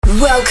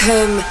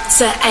Welcome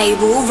to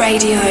AWOL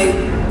Radio,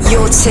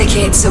 your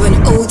ticket to an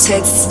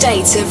altered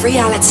state of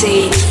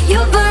reality.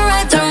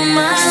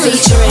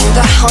 Featuring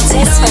the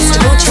hottest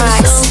festival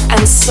tracks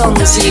and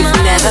songs you've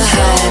never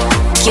heard.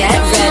 Get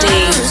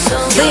ready.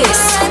 This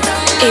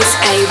is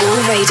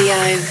AWOL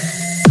Radio.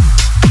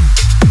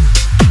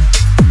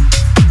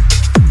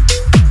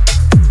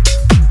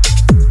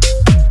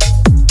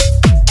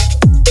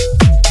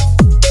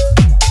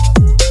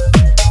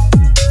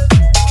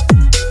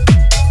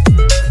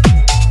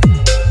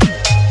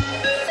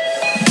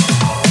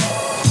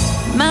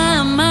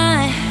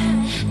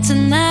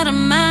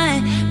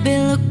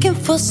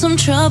 For some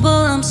trouble,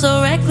 I'm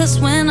so reckless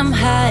when I'm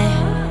high.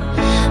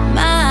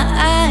 My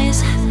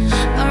eyes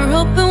are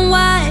open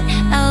wide.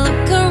 I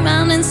look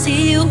around and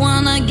see you,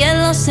 wanna get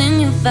lost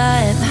in your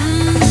vibe.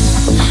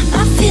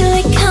 I feel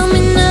it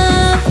coming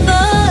up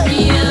for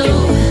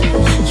you.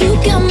 You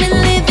got me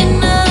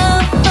living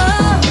up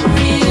for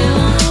you.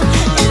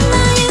 And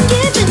I ain't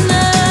giving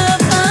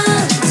up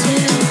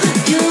until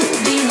you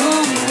be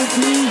home with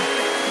me.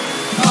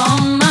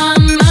 On my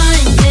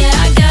mind,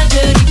 yeah, I got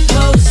dirty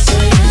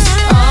posters.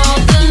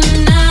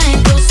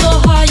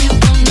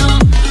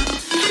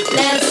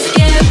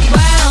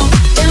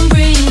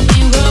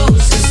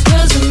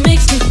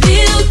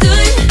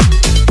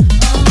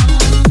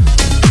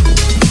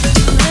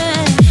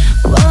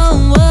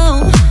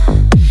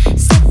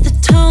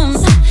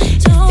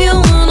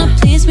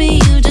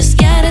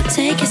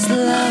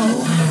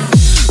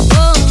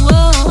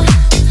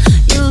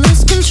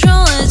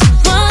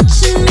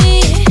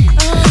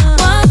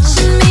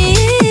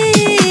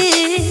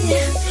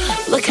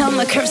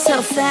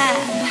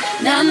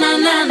 Na na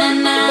na na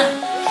na,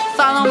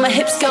 follow my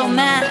hips go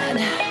mad.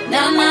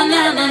 Na na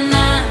na na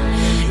na,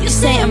 you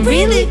say I'm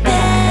really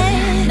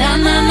bad. Na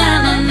na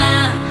na na na,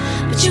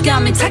 but you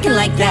got me talking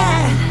like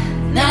that.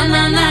 Na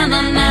na na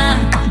na na,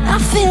 I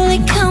feel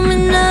it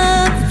coming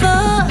up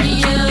for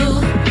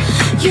you.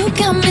 You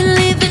got me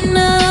living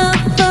up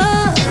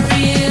for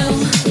you,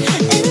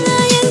 and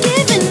I ain't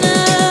giving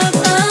up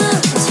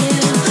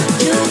until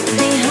you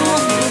be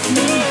home with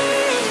me.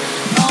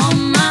 On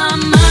my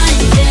mind,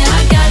 yeah,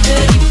 I got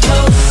dirty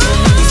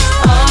posters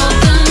all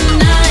the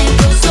night.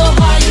 Go so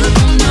hard, you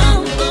don't know.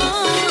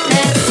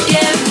 Let's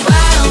get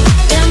wild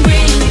and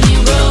bring me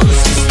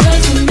roses,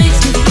 'cause it makes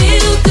me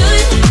feel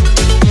good.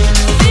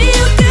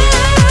 Feel good.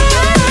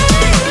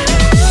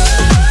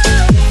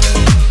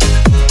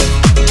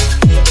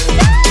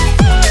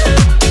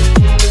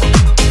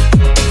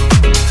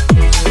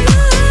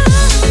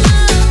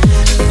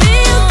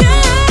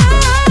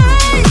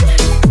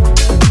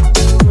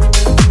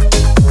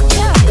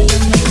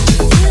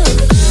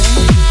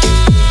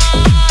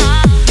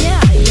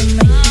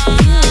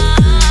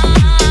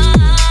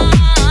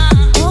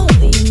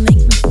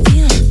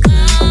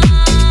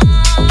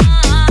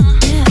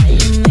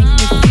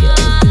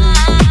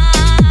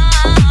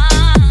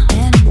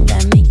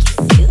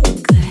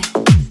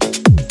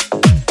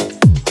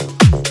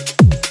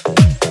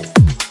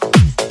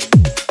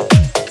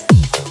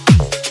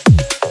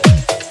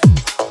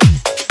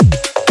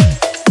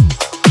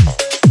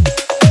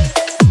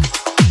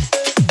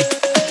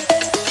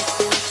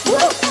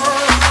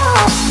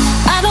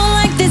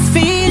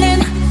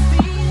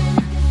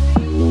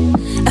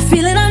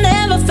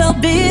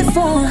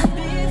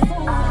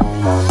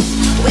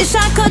 Wish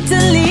I could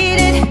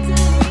delete it.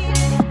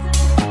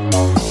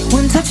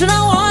 One touch and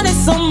I want it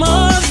so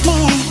much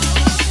more.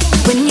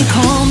 When you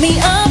call me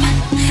up,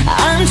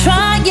 I'm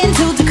trying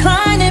to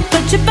decline it,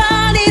 but your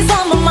body's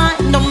on my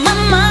mind, on my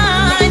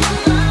mind.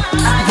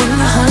 When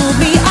you hold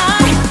me,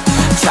 I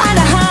try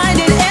to hide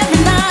it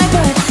every night,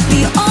 but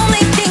the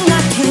only thing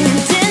I can't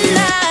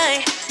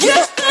deny, you,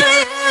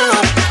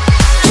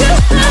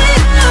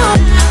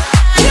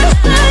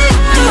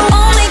 the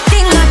only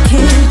thing I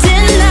can't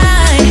deny.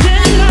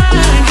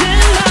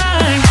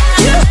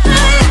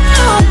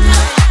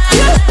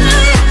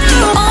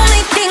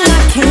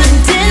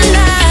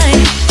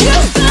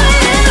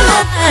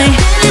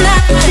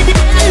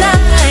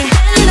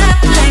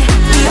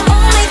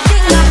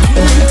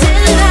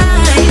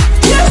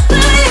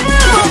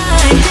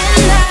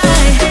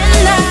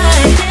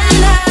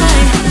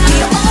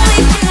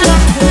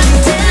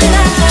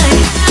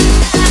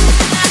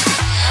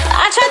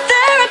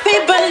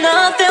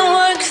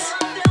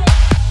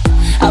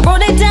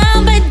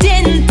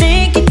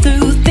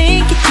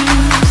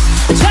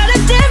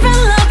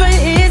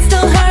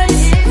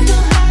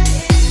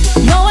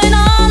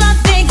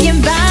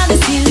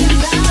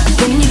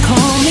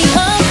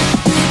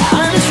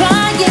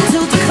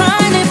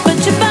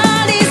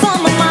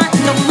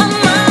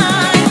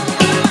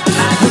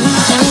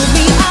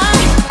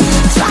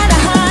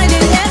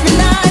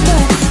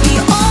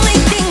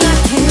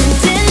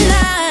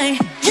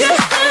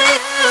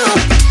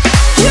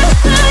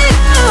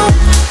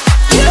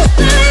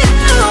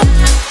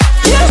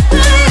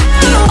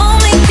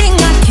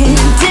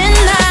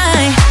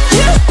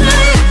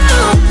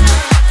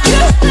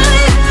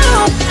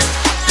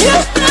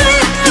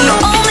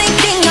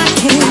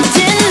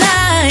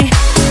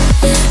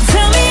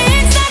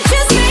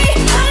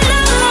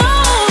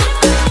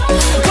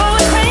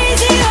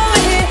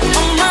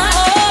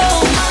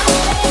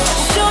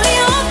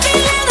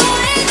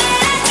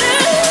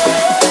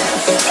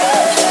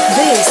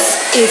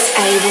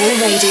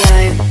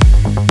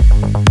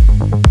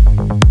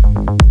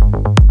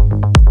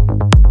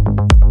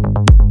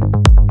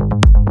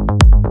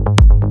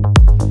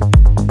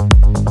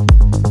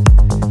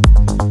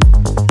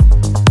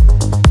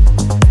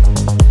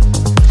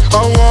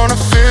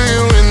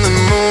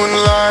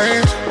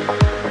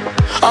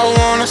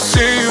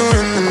 see you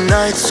in the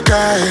night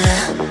sky.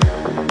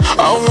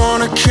 I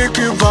wanna keep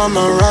you by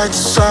my right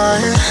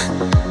side,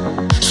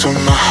 so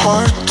my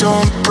heart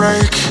don't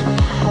break.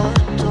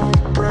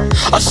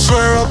 I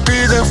swear I'll be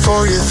there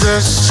for you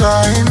this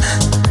time,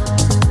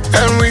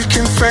 and we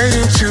can fade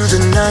into the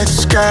night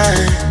sky.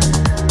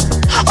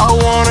 I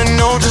wanna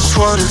know just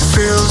what it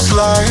feels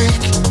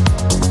like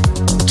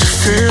to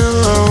feel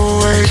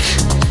awake.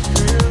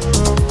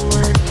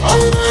 I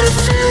wanna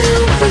feel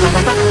you in the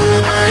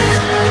moonlight.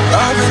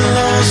 I've been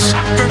lost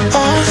for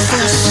all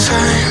this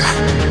time.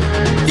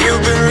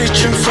 You've been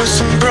reaching for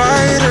some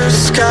brighter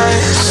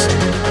skies.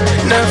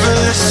 Never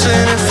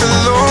listen if the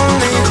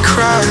lonely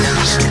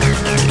cries.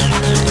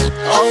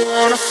 I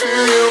wanna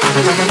feel you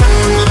in the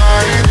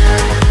moonlight.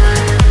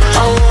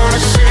 I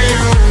wanna see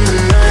you in the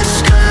night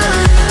sky.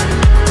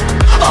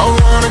 I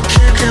wanna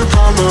keep you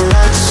by my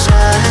right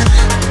side,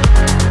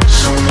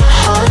 so my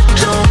heart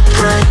don't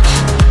break.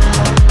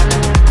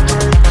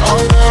 I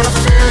wanna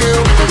feel you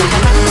in the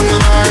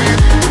moonlight.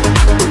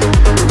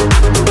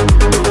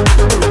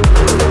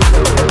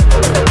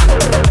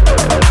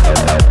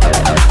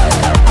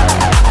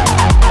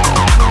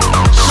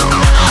 So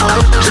my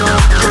heart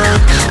don't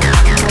break.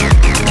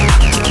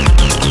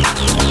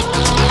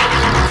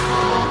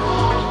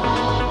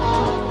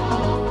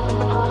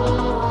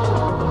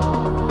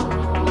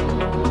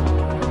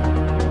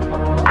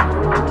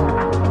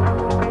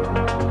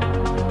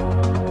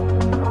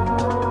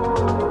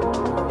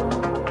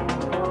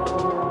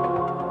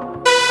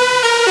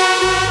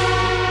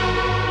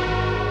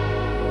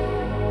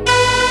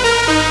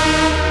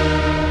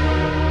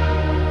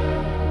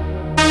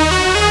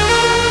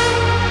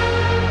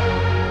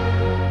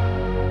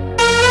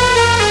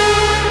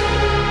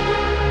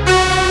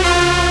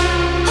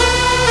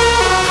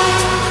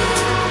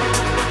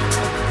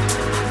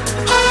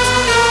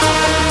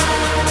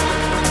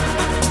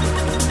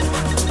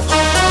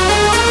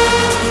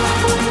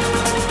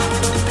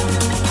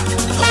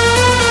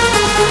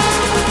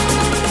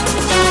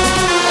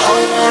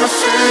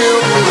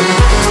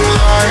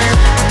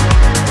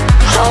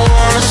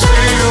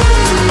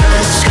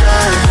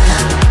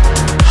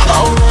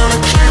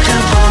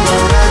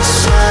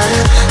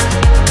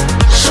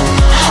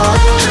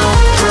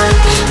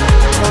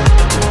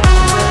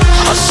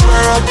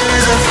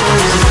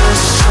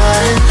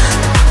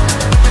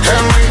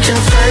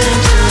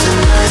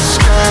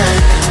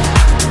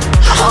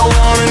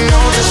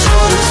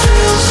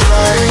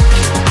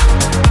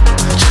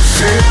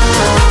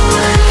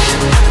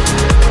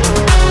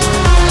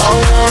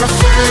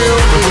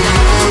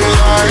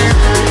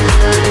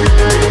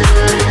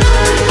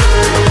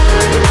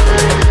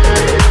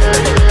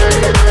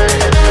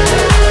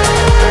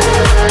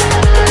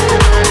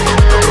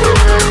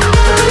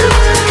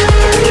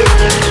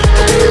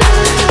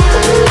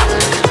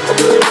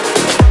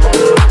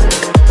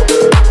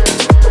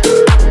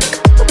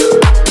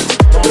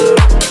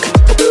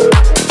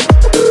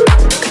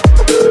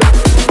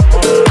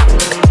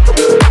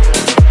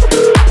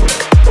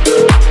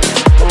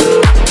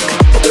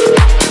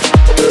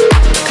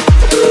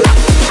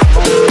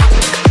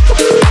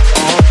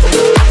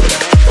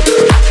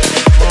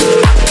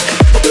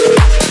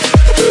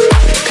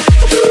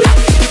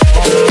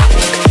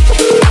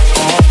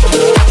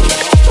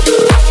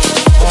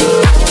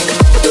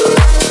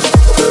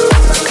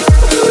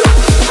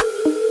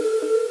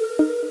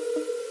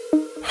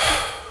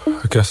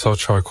 Guess I'll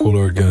try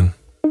cooler again.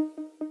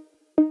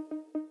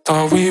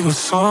 Thought we were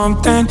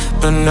something,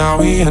 but now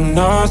we are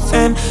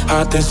nothing.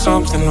 I did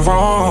something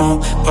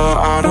wrong, but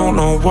I don't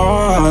know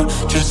what.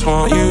 Just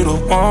want you to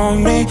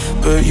want me,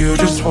 but you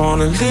just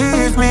wanna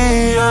leave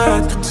me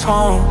at the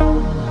tone.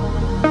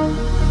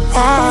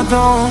 Why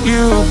don't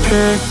you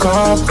pick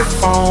up the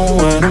phone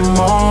when I'm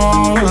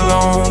all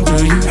alone? Do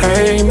you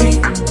hate me?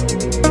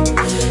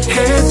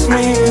 Hits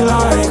me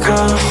like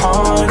a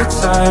heart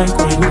attack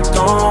when you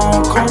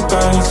don't come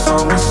back.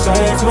 Someone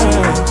save me.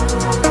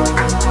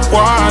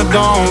 Why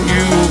don't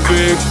you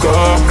pick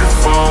up the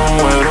phone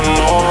when I'm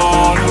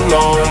all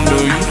alone? Do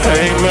you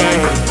hate me?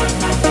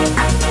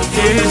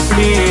 Hits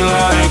me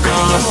like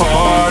a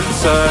heart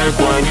attack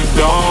when you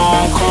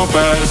don't come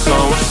back.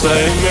 Someone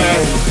save me.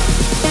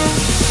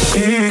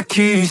 It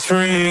keeps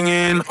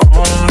ringing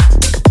on,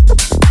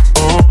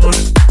 on,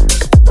 on.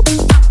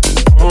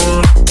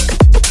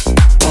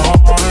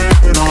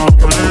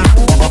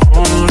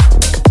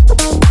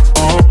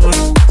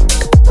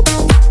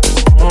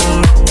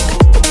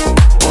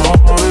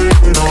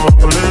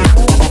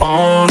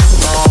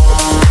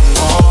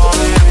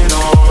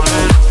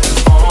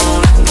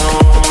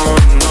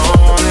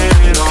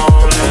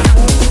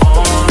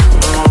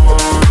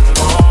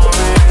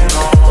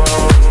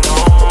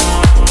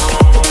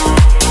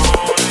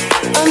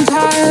 I'm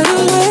tired of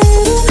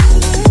waiting.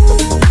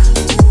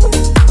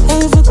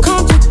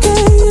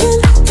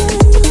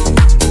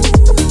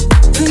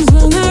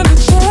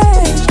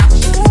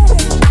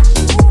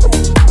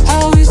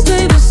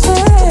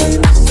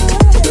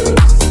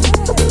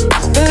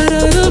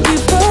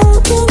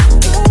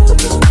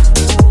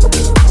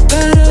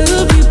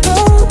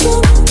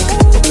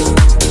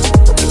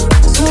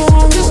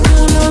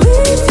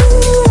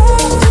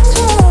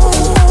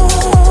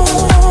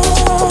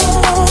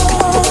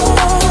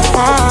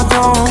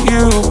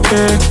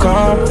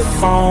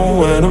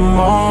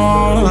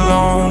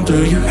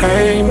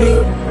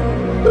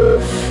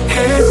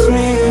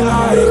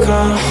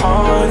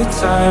 heart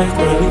attack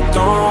when you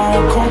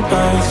don't come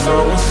back.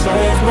 Someone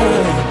save me.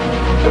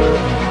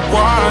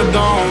 Why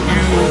don't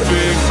you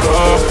pick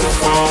up the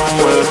phone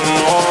when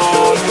I'm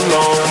all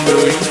alone? Do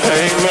you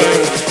hate me?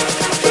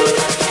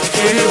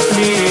 Hits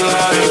me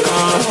like a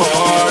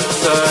heart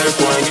attack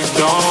when you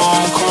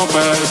don't come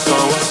back.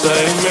 Someone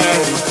save me.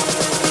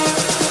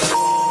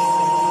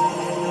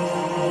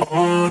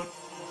 On it,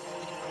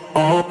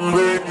 on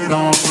it,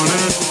 on it.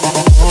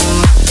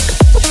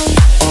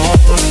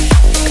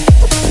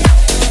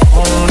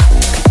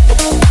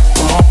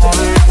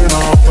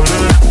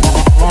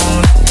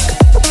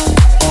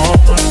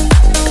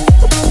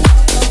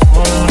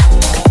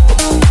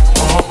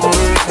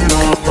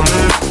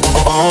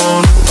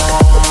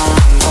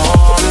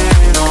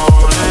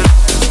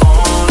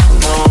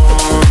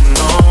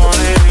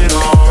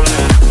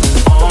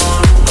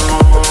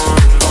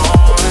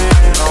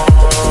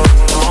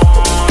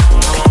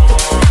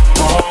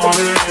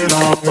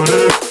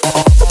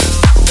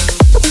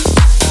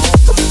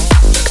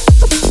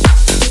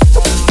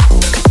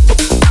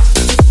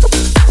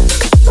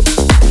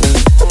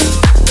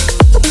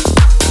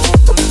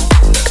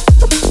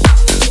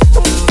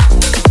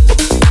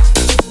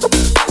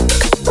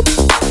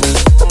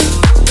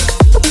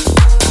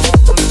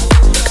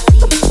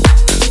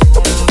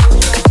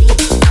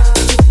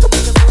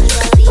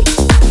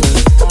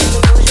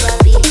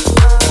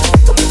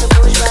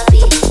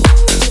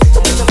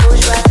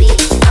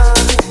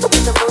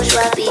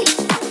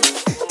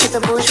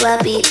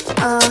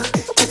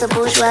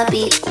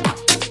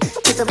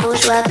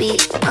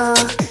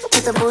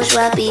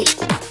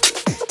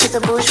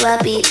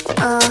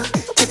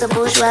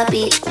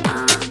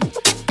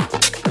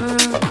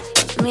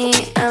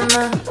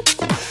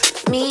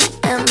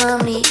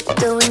 Me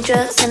doing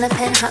drugs in a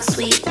penthouse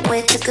suite,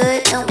 way too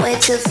good and way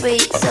too free,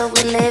 so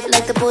we live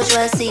like the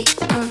bourgeoisie.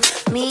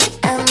 Me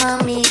and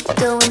mommy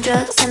doing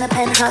drugs in a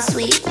penthouse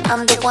suite.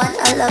 I'm the one,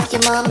 I love you,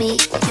 mommy.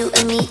 You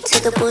and me to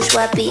the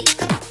bourgeois beat.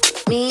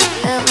 Me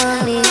and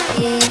mommy,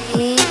 me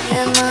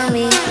and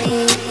mommy,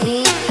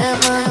 me and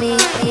mommy,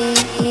 me and mommy,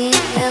 me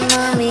and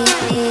mommy,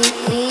 me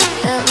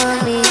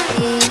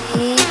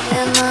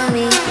and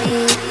mommy,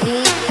 me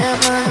and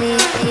mommy.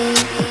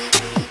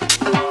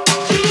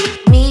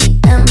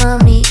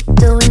 Mommy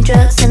doing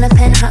drugs in a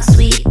penthouse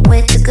suite,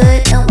 way too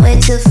good and way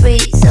too free,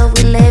 so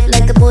we live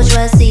like the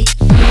bourgeoisie.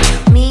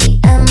 Me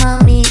and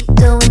mommy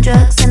doing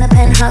drugs in a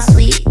penthouse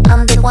suite.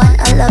 I'm the one,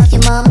 I love you,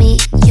 mommy.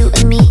 You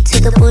and me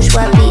to the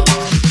bourgeois beat.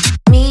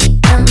 Me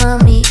and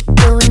mommy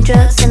doing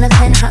drugs in a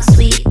penthouse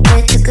suite,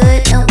 way too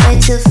good and way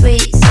too free,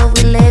 so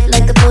we live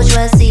like the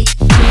bourgeoisie.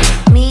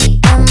 Me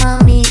and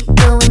mommy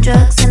doing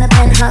drugs in a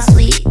penthouse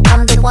suite.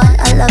 I'm the one,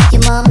 I love you,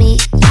 mommy.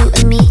 You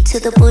and me to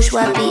the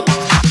bourgeois beat.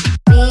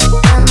 Me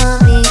and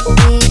mommy,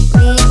 me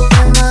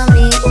and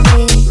mommy, me and mommy,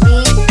 me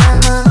and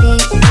mommy,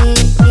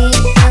 me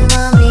and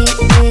mommy,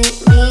 me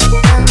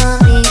and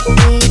mommy, me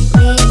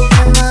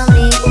and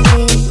mommy,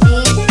 me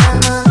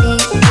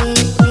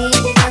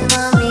and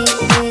mommy,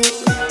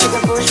 to the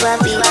bourgeois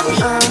beat,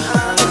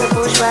 to the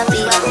bourgeois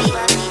beat, to the bourgeois beat,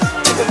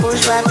 to the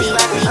bourgeois beat, to the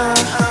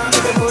bourgeois beat, to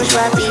the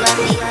bourgeois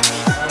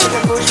beat, to the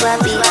bourgeois beat,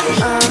 to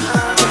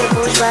the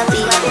bourgeois beat.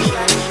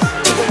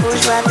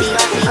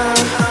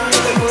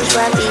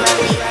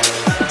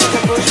 The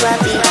bourgeois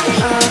beat, the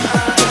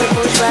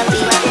bourgeois beat, the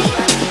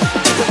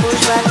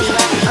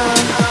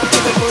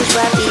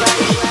bourgeois beat,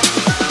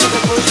 the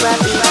bourgeois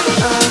beat,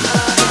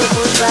 the bourgeois beat, the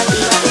bourgeois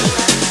beat,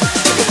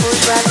 the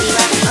bourgeois beat,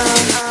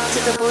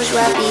 the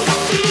bourgeois beat.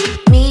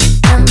 Me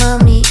and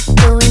mommy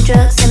doing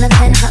drugs in a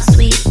penthouse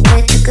suite,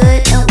 way too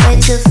good and way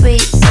too free,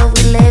 so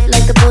we live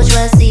like the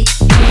bourgeoisie.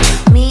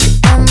 Me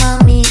and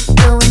mommy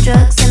doing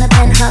drugs in a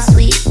penthouse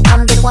suite.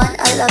 I'm the one,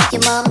 I love you,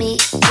 mommy.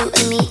 You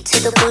and me to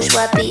the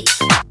bourgeois beat.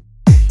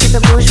 To the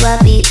bourgeois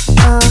beat,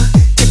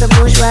 to the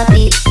bourgeois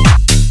beat,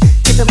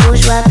 to the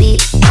bourgeois beat,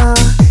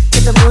 to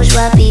the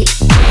bourgeois beat,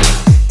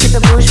 to the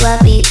bourgeois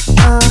beat,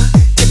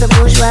 to the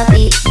bourgeois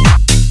beat,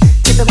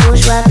 to the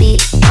bourgeois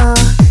beat,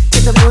 to the bourgeois beat,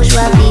 to the bourgeois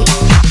beat,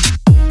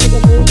 to the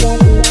bourgeois beat,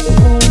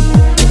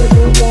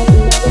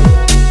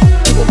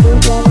 to the bourgeois beat,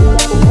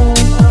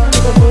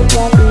 to the bourgeois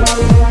beat,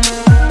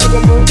 to the bourgeois beat, to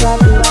the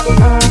bourgeois beat,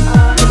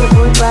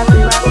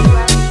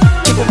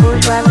 to the bourgeois beat,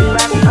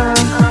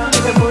 to the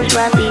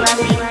bourgeois beat.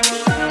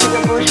 The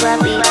bourgeois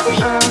beat,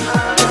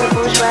 the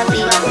bourgeois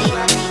beat,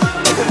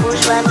 the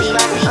bourgeois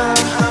beat.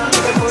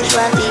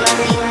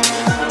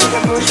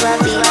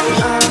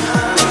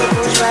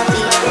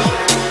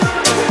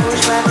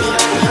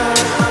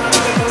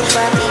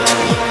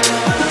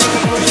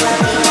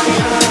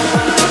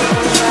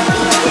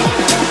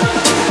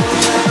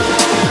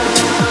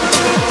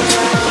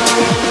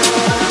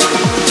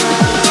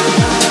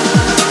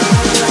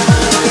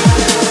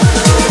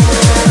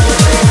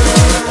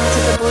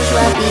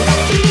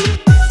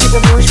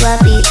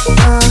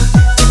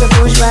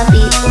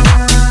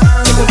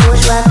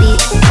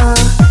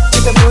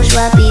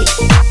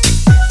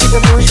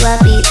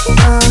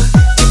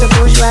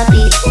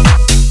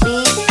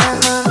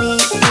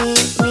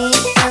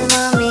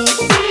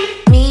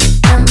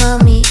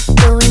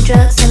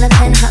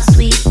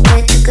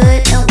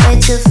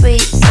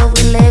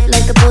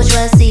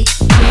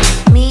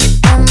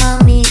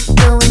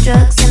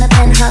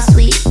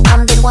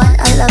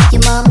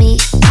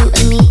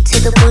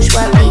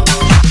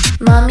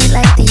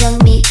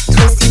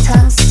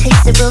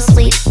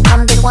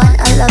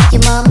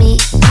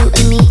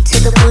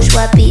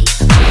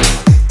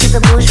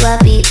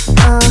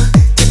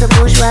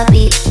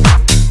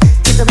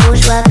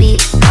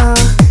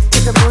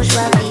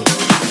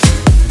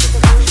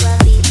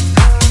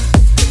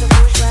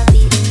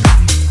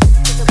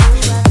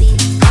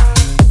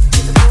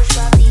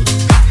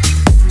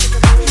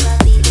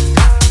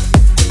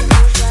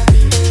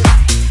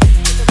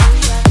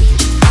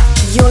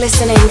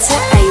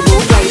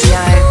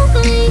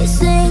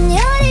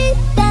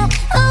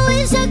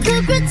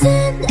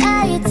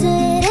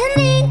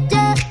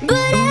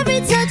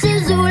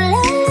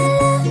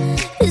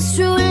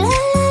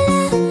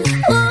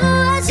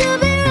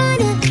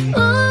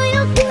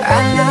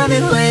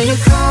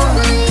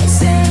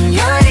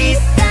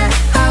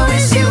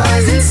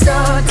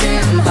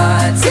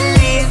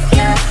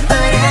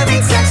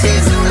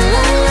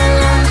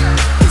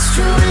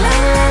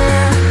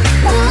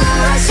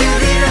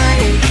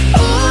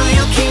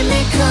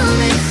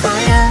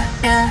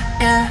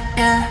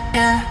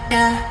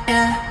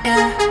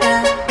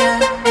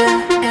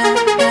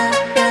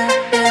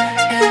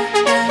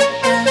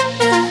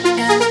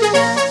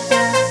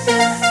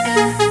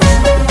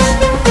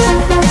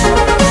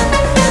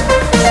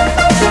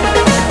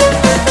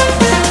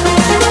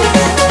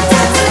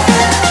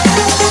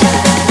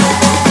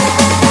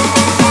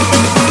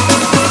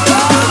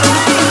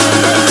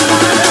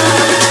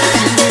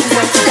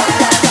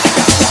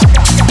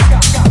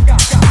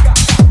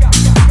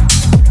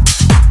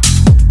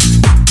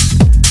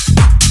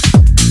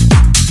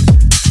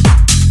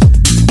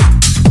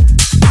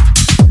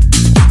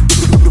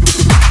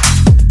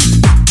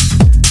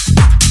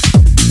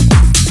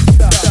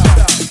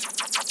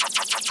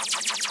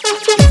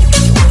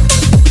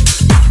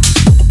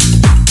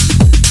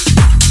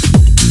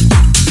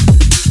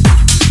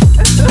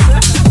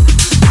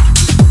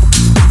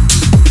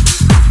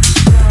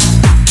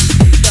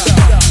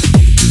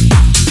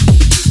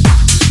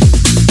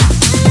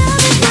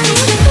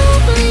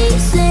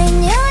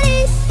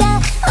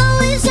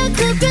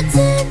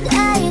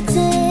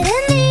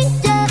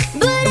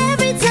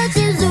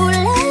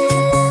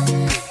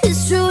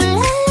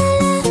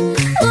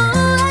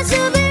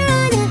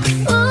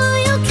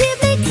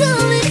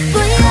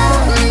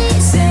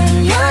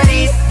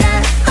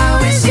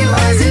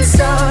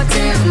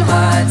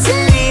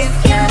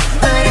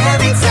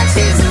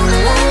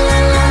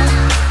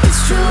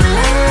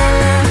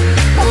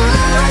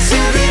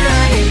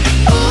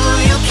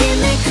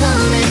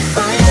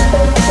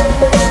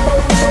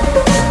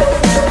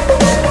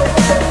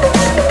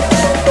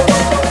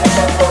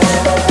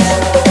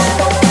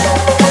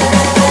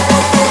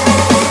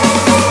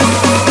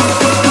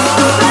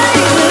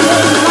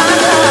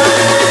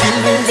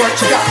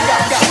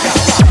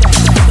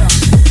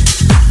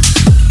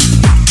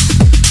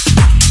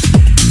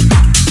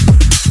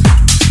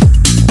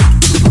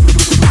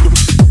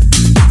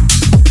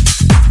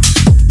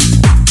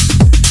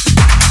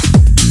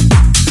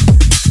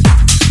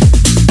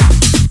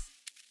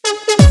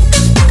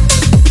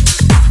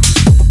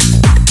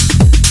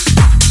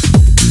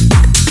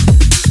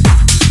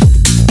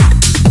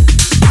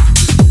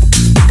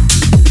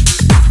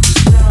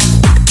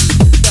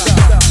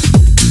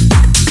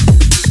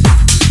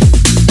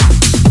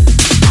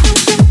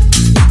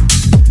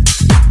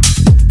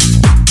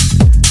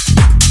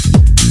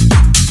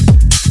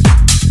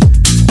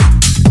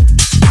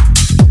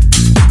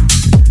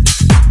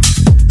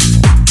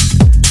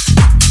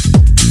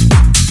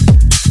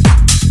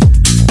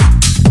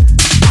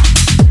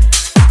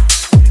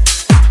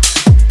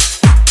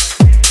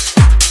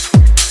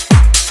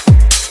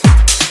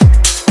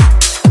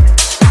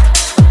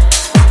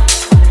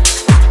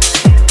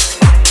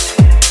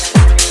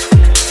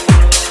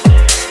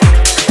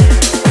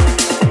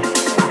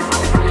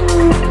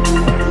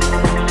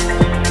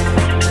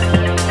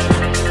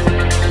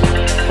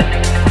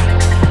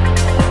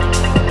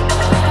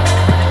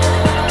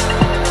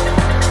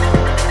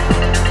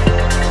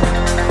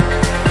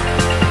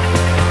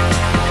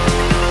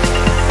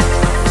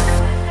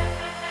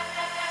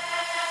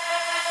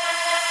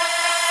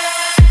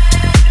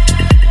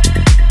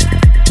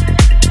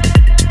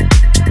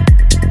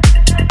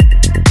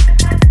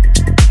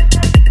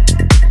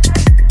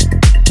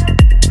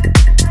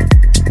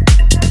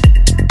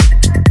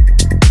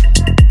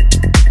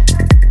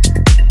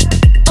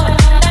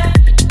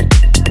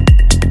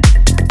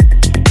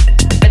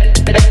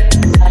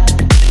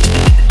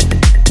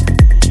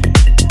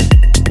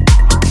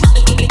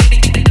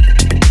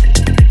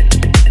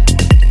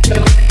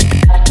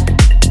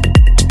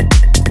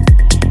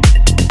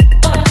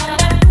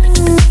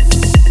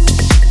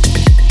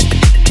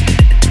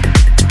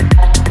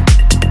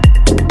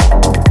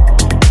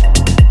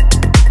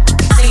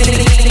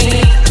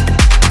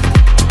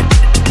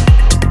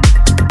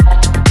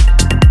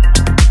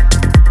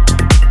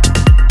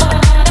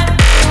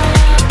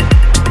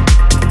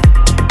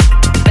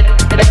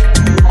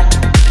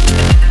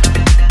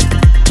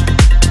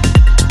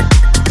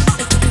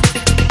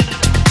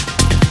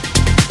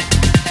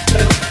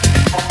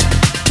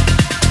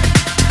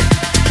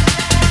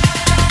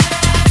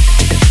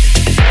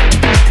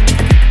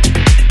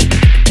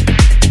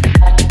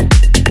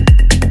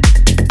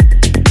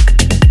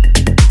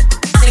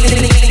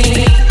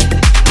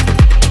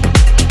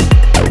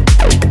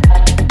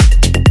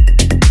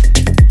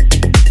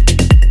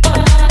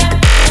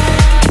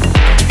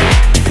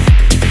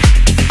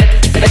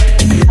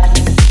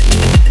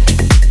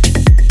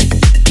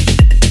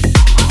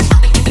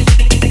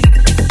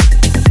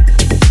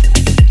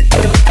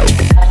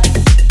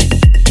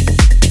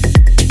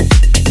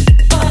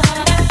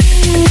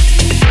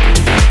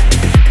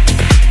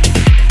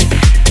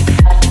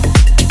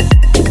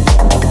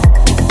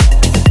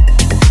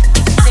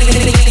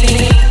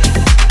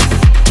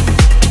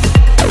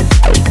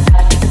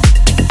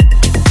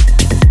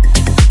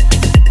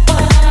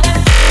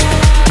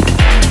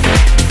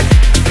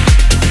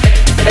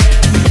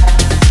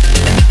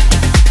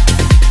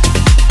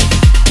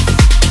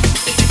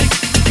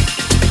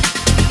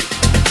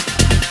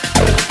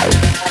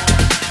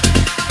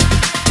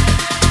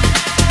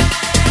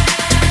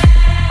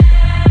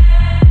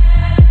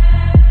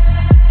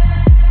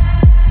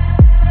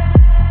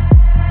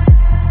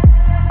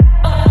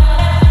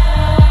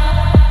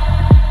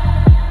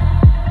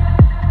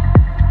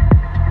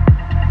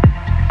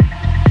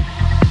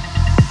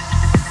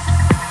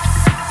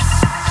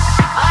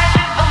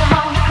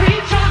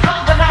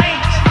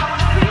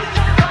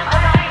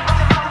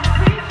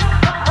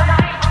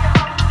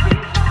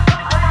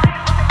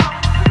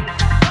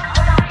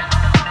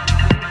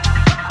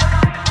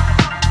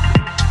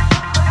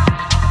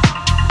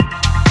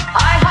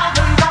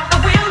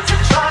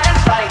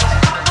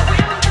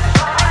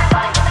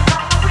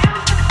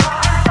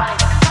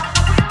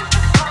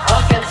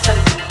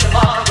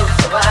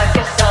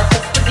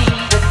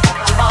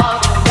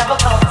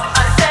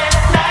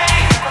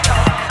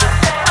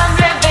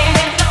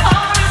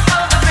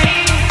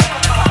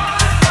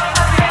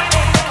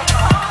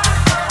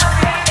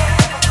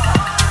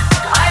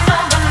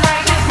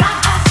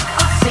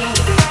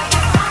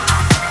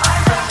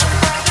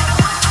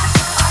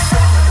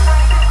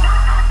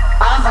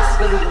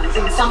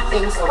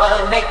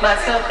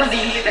 myself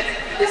believe it.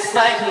 This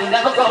night will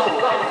never go.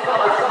 This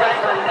night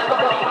will never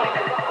go.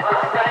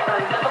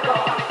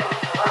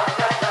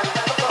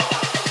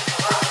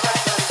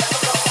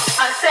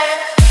 I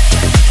said.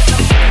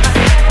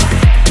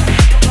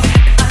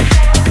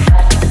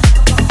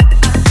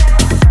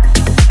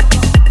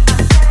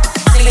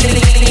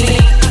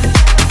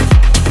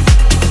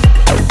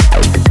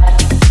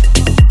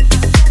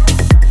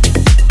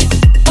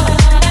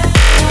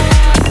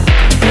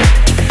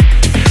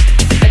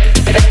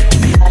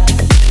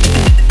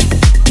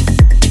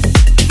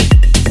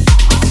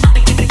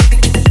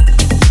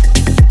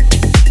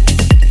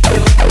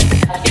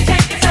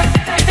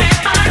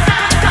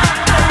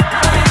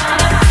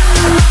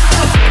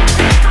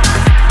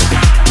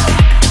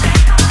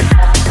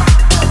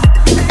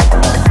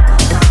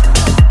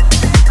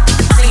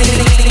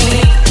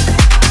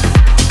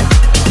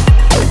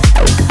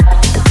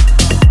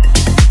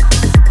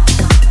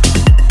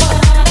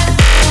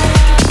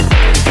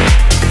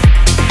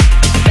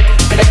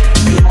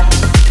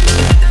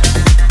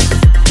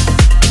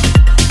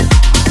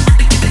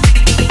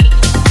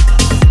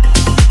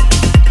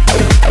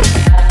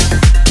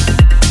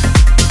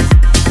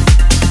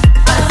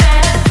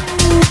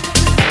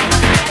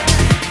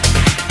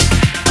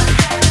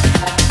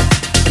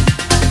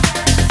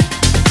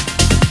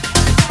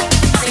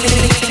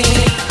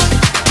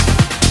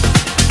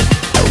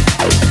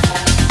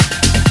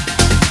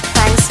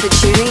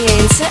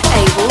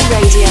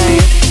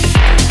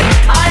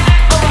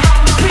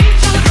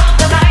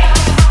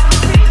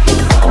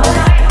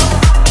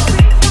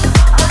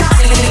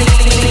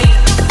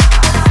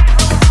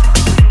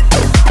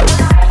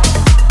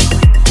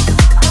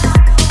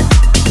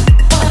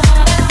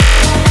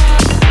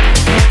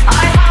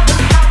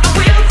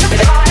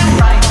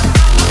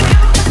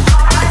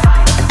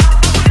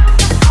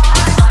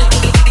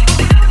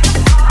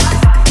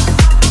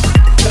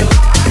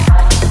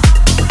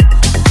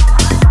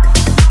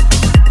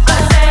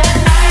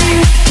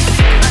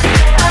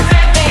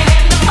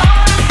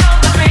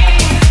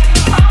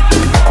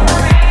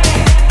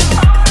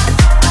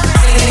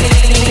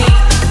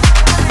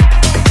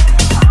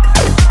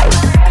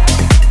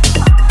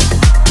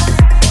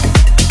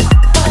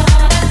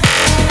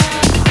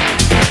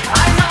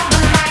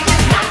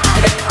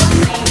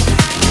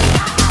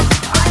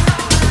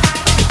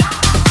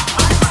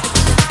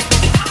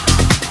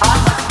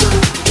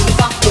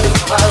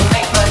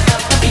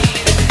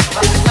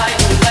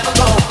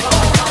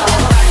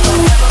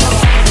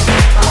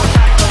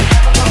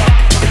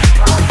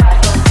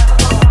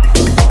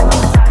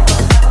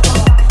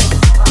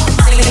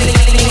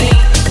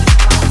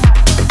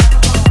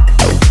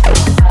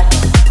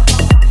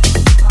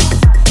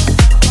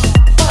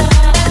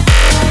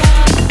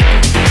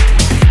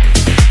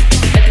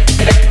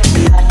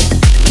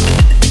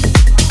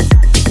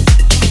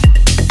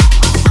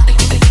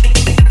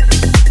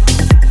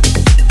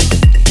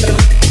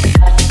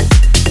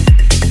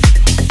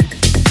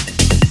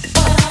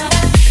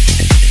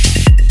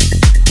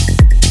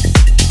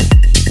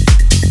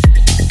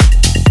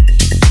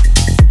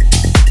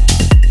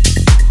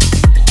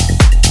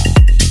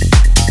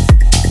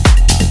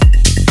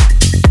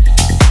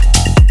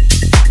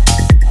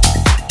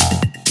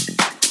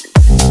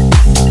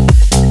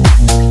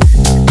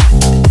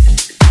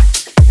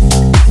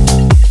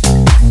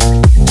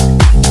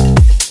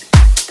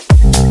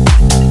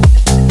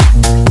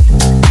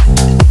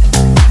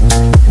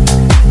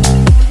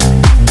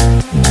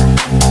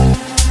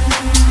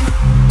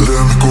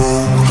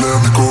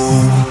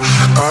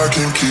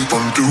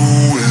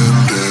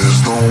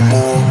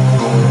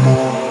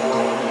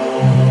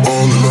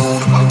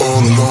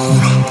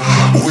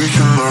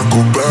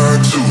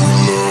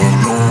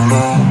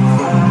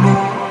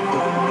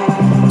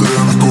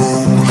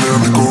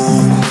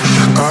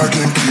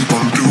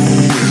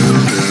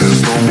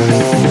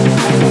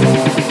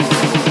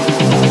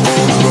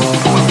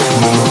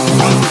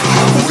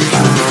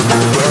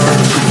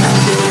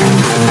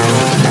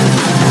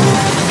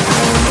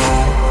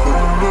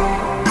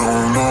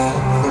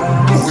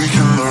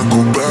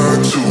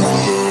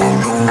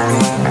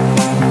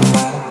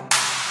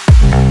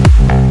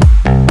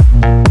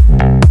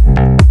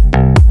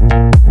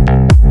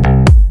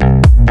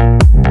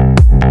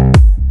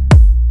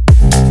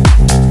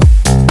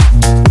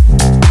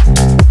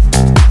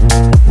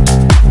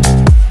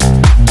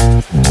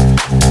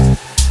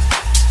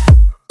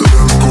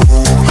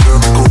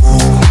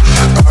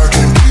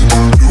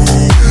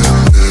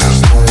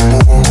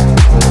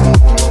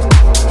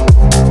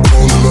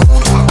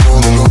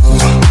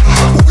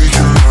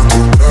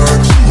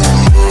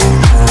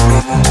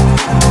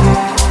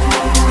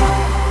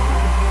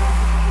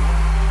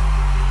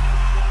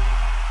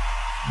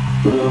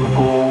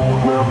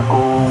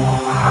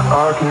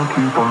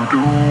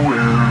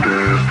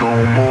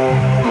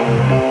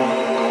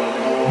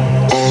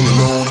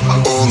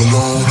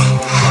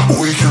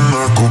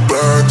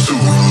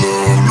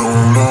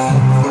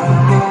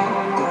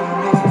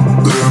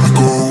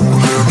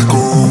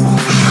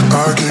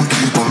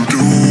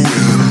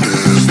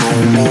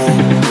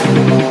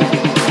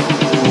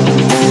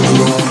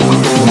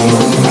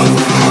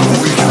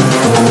 We can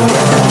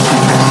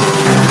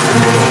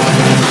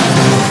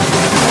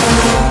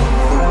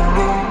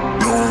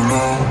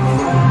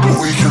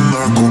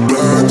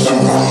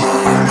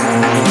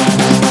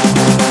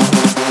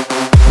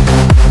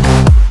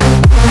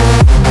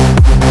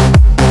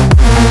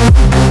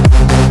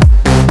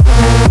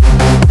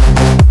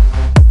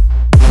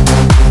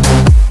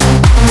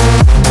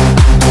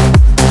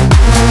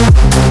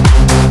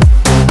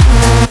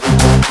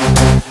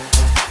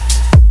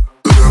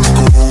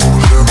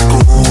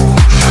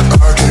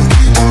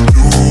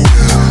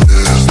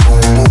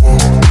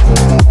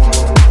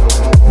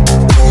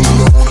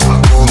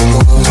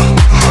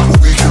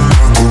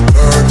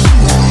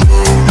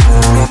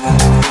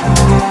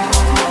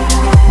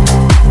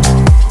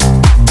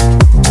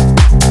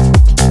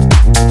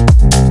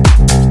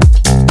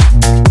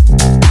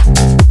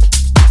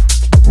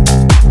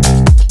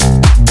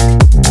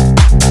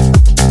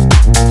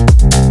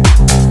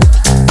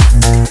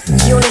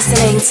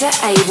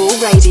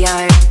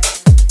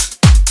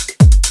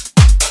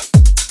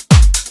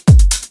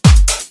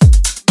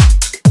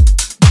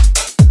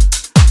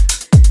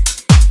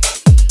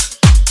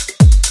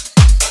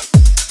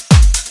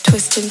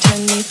Twist and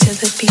turn me to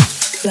the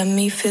beat. Let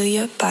me feel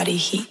your body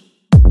heat.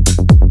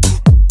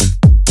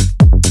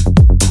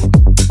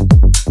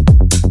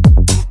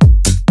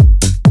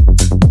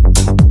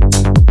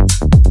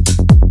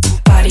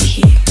 Body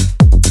heat.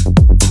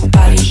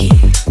 Body heat.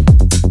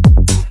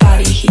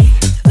 Body heat.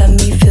 Let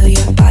me feel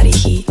your body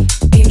heat.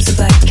 Beams of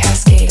light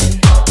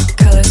cascading.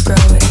 Colors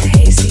growing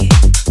hazy.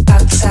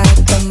 Outside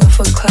the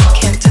muffled club,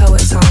 can't tell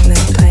what song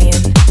they're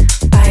playing.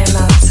 I am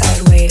outside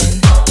waiting.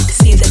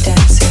 See the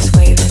dancers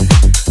waving.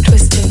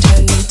 Twist and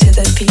turn me to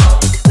the beat.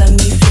 Let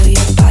me feel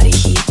your body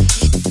heat.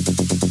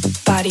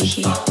 Body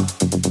heat.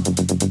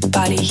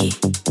 Body heat.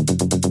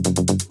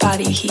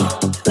 Body heat.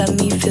 Let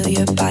me feel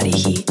your body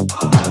heat.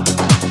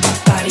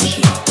 Body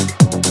heat.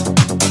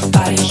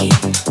 Body heat.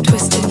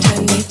 Twist and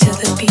turn me to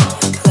the beat.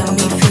 Let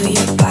me feel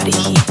your body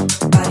heat.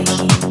 Body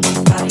heat.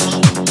 Body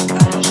heat.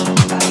 Body heat.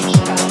 Body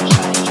heat. Body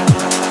heat.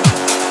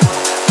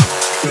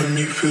 Let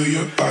me feel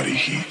your body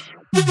heat.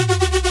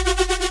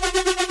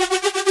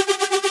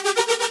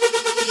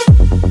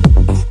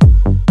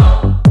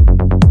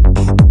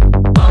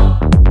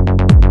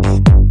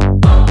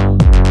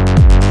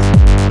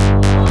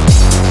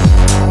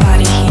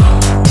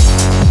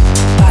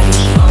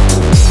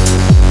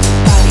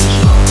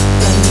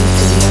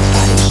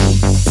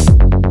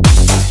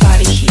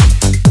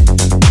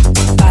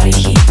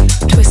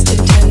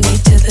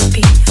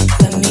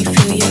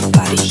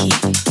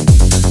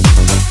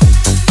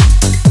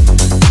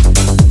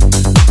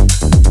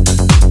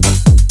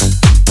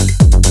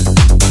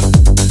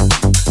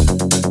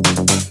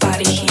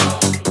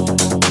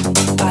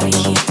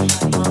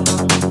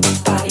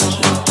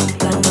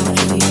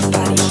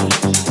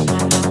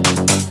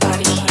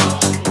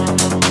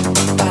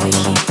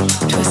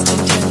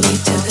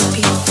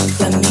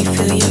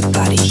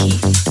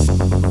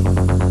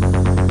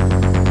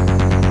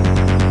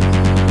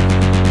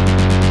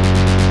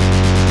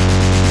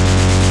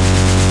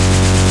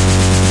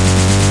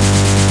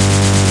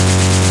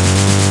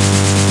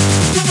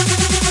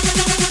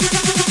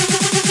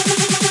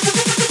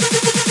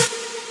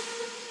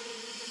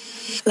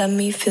 Let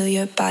me feel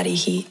your body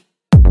heat.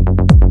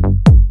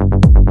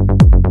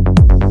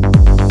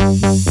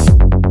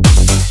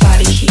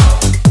 Body heat.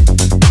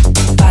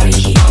 Body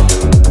heat.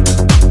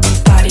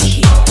 Body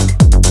heat.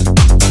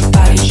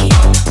 Body heat.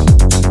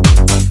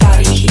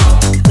 Body heat.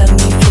 Let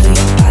me feel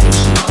your body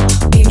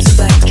heat. Beams of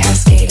light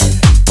cascading.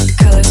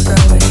 Colors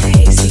growing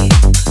hazy.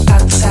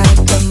 Outside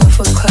the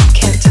muffled club,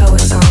 can't tell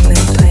what song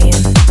they're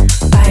playing.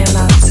 I am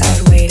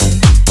outside waiting.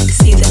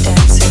 See the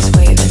dancers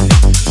waving.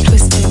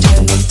 Twist and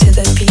turn me to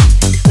the beat.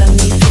 Let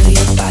me feel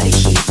your body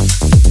heat.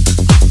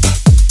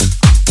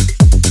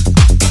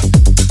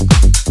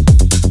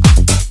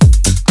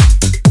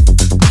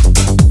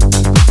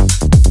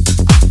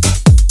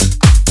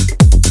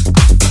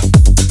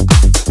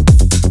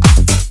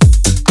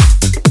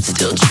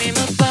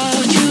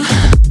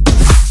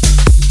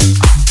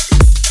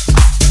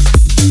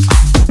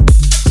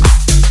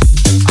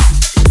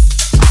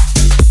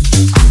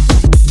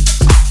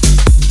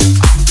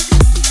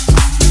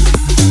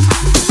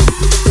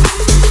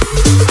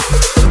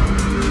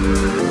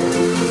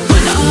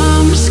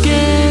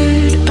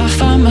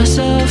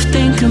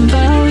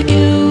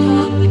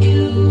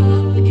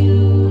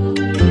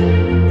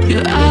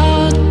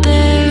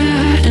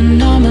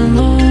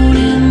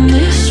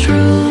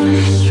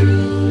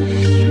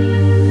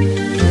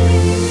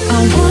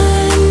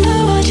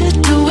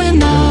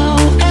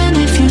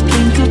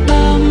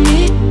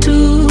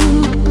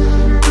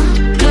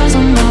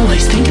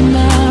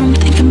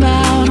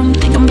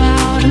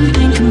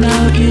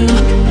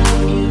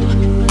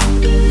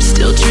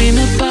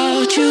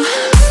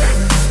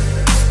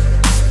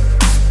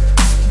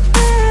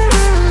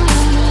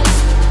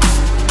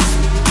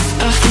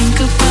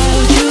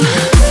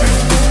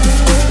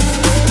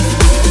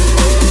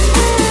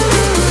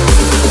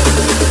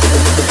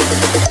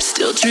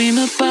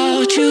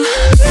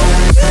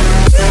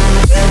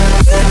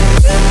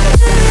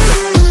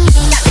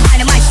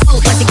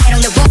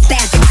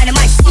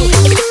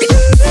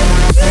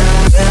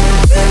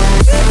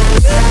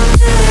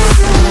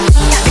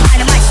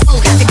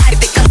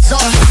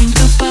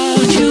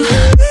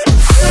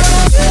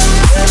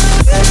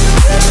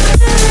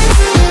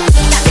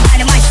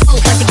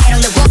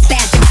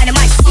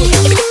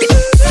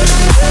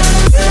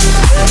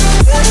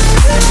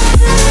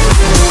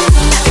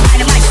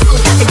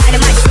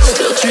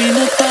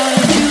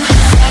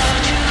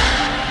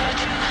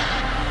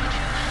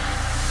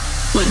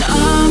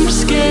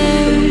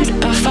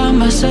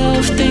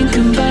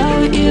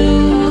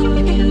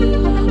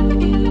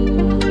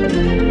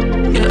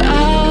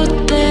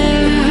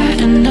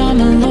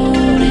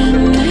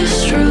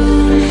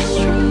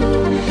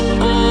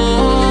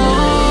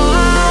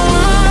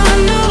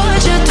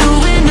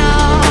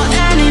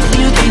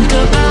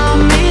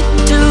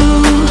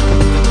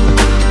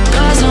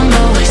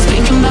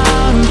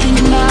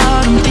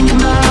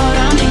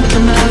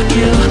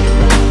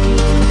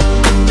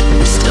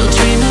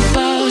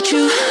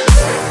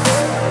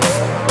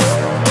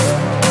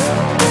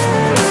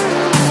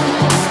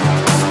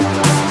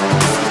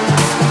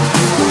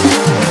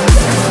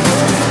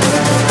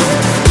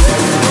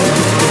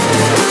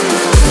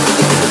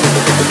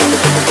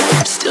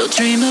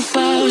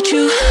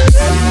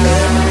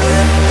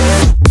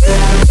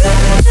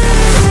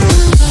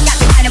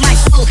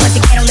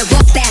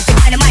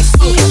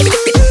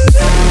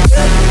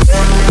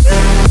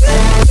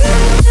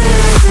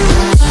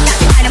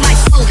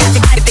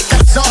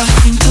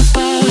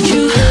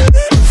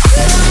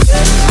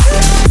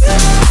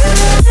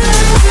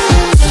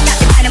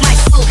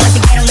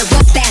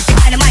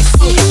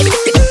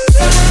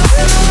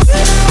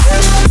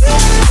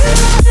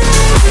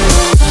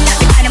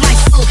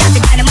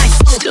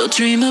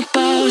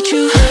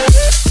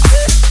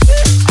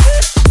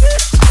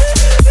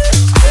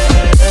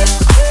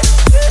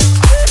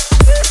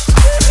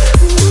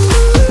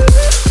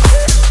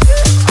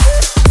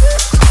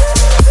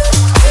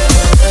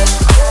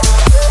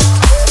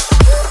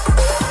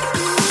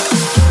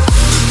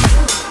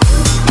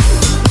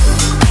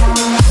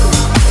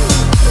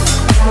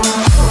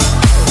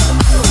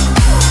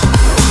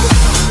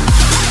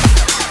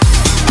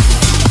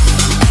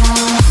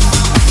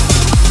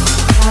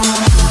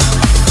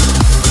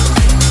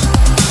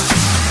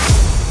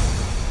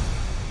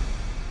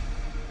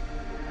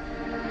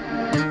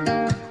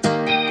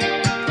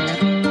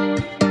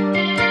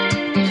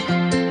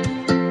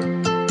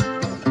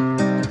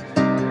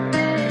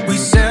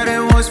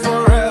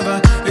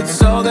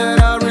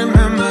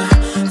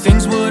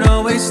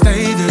 always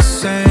stay the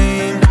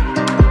same.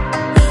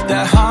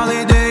 That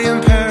holiday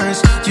in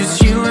Paris,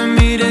 just you and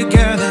me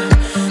together,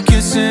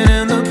 kissing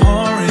in the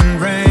pouring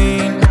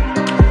rain.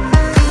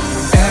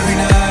 Every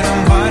night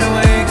I'm wide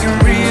awake and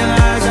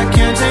realize I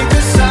can't take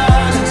the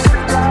silence,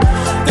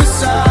 the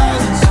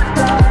silence.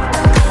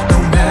 No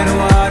matter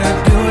what I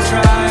do or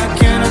try, I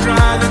cannot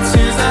dry the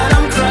tears that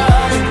I'm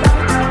crying.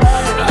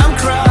 I'm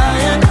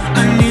crying,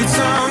 I need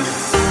some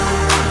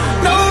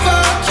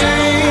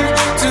Novocaine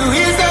to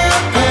ease the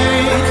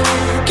pain,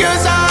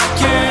 'cause I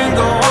can't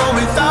go on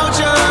without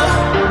you.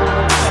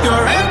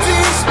 Your empty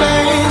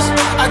space,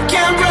 I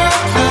can't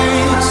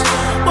replace,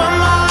 when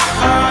my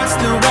heart's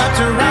still wrapped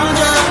around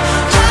you.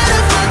 Try to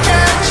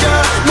forget you,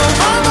 no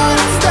one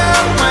would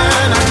step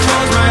when I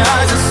close my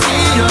eyes to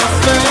see your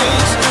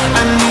face.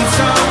 I need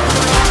some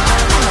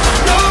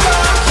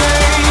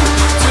Novocaine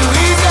to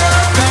ease the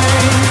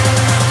pain,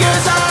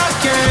 'cause I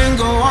can't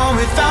go on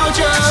without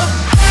you.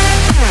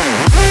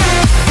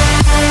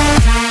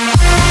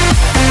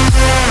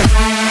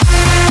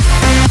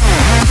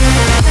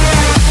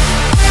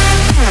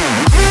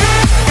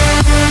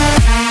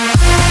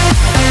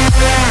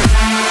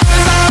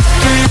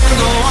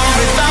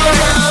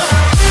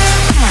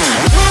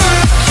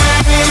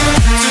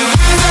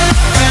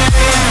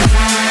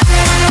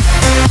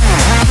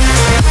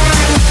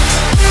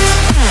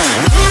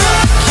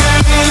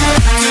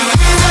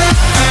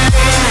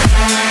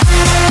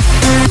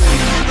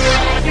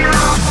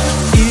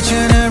 Each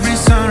and every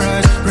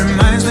sunrise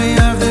reminds me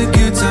of the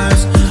good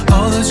times,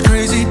 all those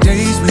crazy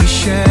days we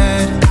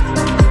shared.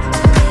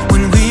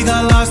 When we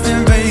got lost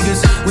in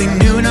Vegas, we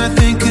knew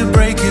nothing could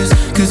break us,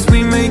 'cause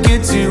we make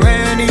it to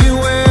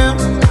anywhere.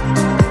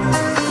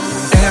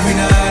 Every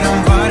night I'm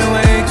wide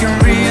awake and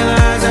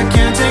realize I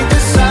can't take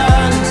the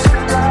silence,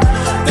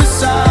 the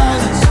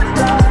silence.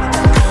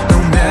 No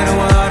matter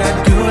what I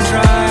do or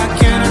try, I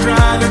cannot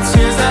dry the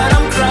tears that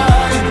I'm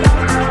crying.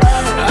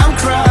 I'm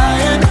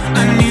crying,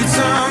 I need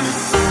some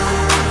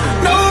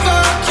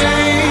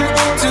Novocaine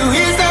to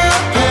ease the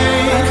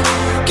pain,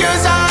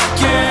 'cause I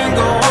can't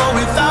go on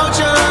without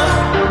you.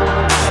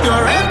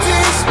 Your empty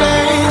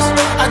space,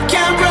 I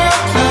can't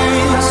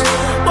replace,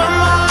 when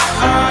my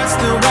heart's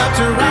still wrapped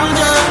around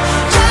you.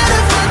 Try to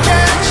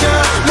forget you,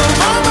 no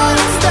one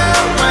would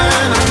step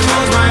when I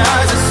close my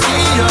eyes to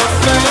see your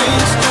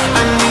face.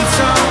 I need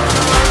some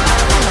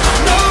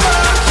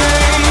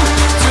Novocaine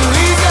to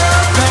ease the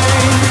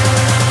pain,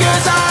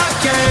 'cause I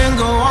can't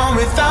go on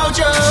without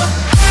you.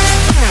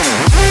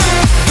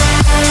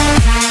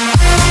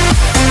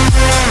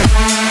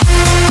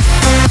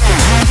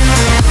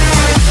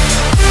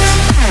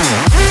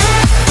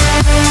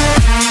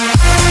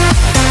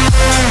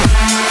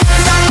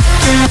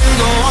 Can't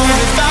go on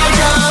without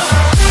you.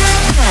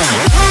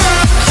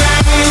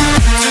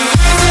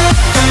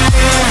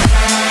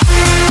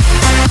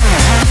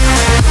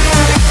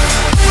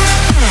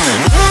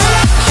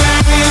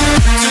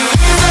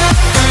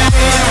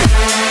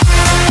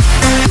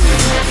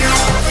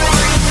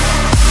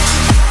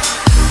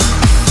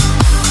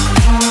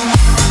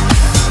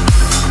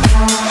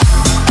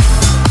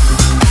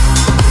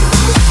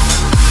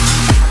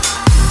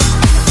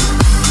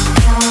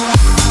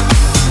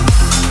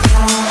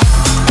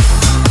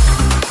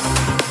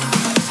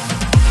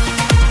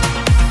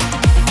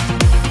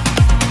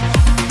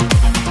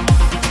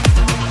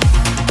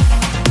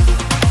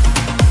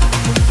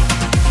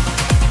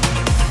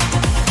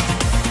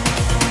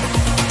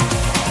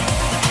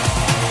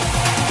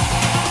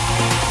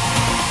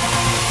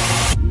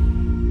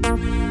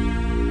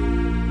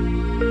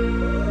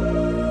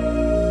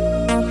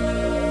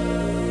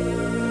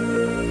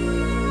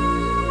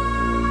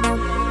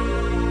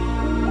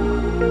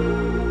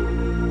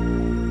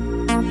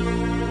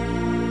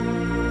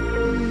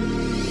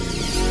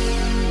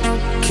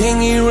 Can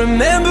you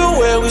remember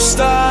where we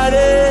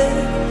started?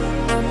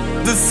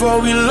 Before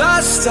we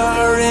lost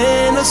our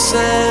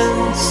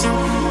innocence,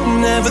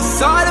 never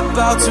thought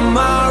about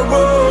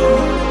tomorrow.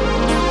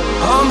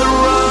 On the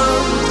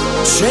run,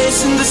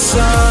 chasing the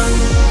sun,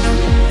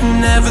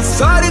 never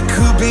thought it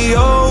could be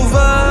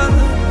over.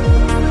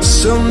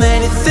 So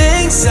many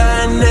things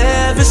I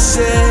never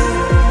said.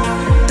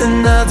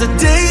 Another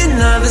day,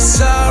 another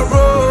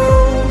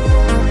sorrow.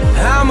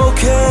 I'm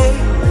okay,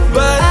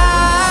 but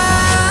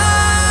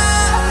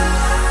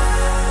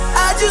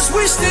I just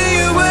wish that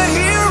you were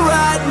here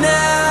right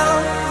now.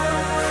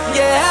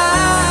 Yeah,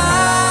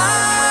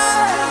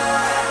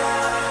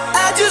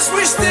 I just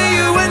wish that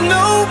you would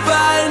know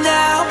by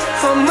now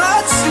how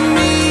much you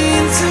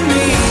mean to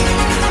me.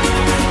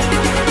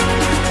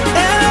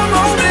 And I'm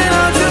holding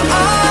on to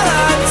all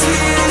our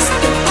tears,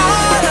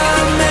 all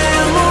our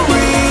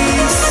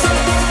memories.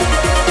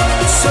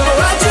 So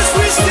I just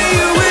wish that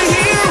you were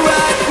here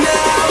right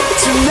now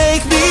to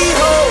make me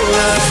whole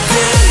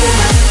again.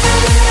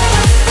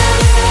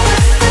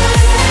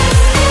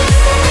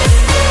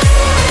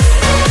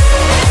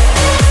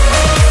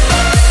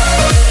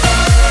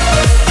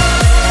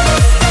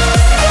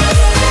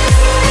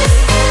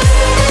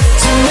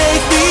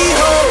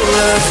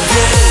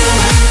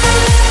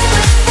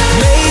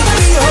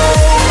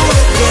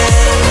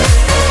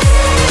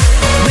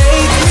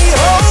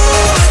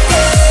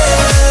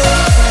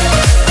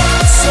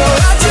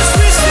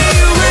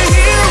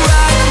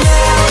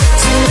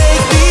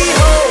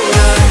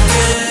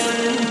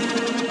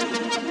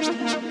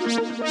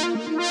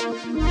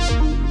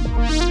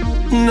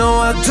 No,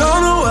 I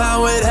don't know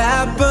how it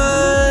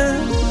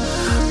happened.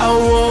 I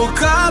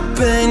woke up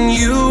and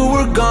you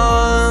were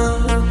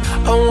gone.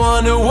 I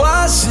wonder,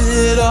 was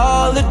it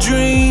all a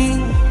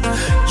dream?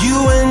 You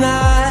and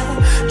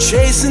I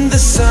chasing the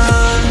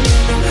sun,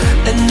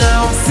 and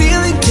now I'm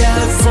feeling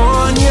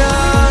California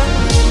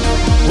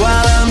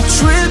while I'm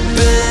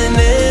tripping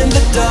in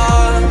the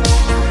dark.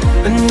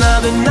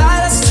 Another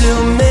night I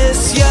still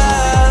miss ya.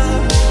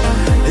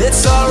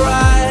 It's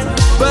alright,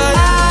 but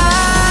I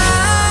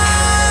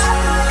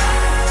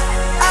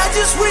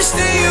just wish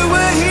that you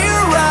were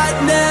here right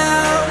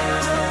now.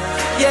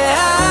 Yeah,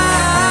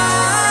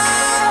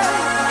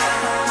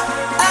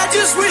 I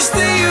just wish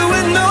that you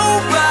would know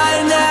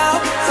by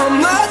now how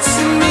much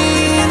you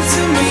mean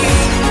to me.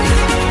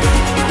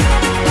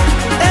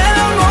 And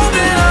I'm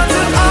holding on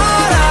to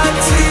all our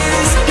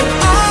tears,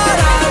 all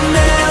our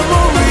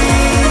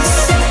memories.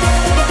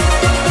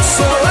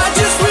 So I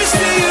just wish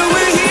that you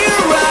were here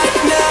right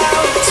now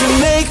to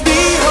make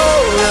me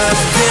whole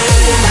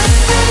again.